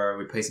comes over,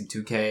 we play some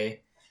 2K,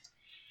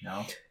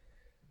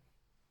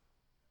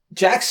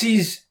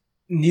 Jaxie's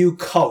new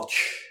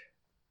couch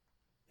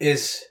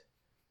is...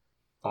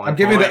 I'm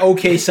giving the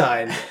okay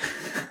sign.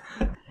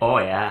 Oh,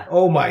 yeah.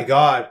 Oh, my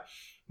God.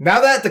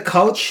 Now that the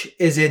couch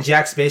is in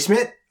Jack's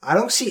basement, I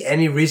don't see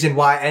any reason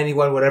why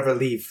anyone would ever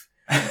leave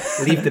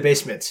the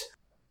basement.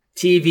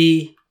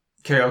 TV.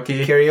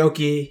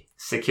 Karaoke.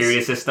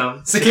 Security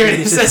system.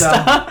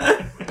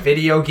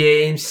 Video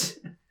games.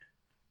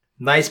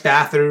 Nice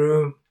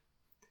bathroom.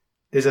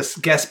 There's a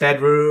guest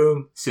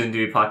bedroom. Soon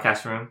to be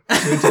podcast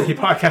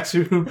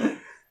room.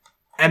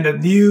 And a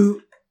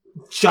new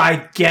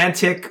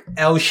gigantic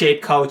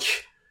L-shaped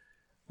couch,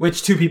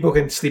 which 2 people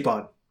can sleep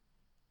on.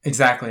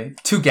 Exactly.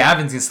 2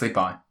 Gavins can sleep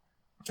on.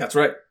 That's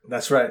right.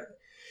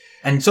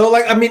 And so,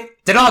 they don't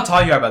know how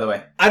tall you are, by the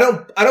way. I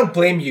don't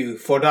blame you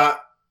for not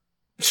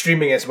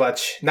streaming as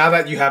much now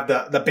that you have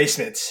the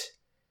basements.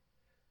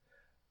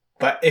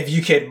 But if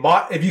you can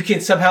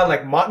somehow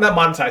not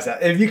monetize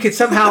that, if you can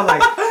somehow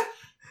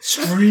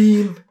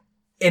stream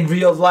in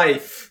real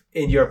life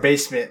in your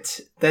basement,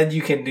 then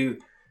you can do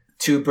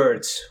 2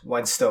 birds,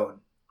 1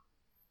 stone.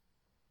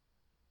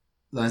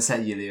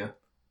 Sept, Liu.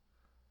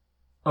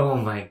 Oh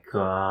my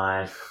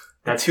god.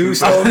 That's 2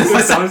 stones, 2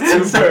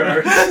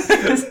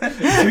 birds.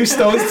 2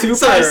 stones, 2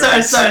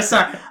 birds.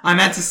 Sorry. I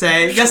meant to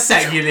say, just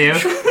Sept, Liu.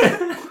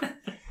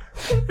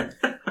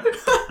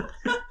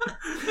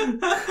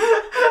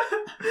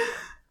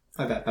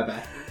 My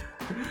bad.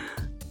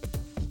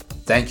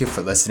 Thank you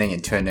for listening,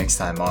 and tune in next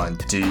time on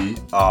DIU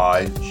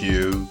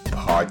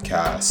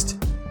Podcast.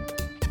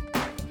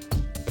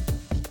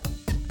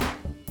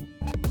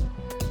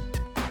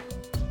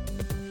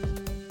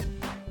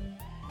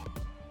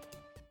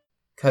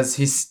 Because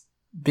he's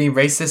being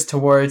racist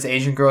towards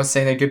Asian girls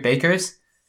saying they're good bakers.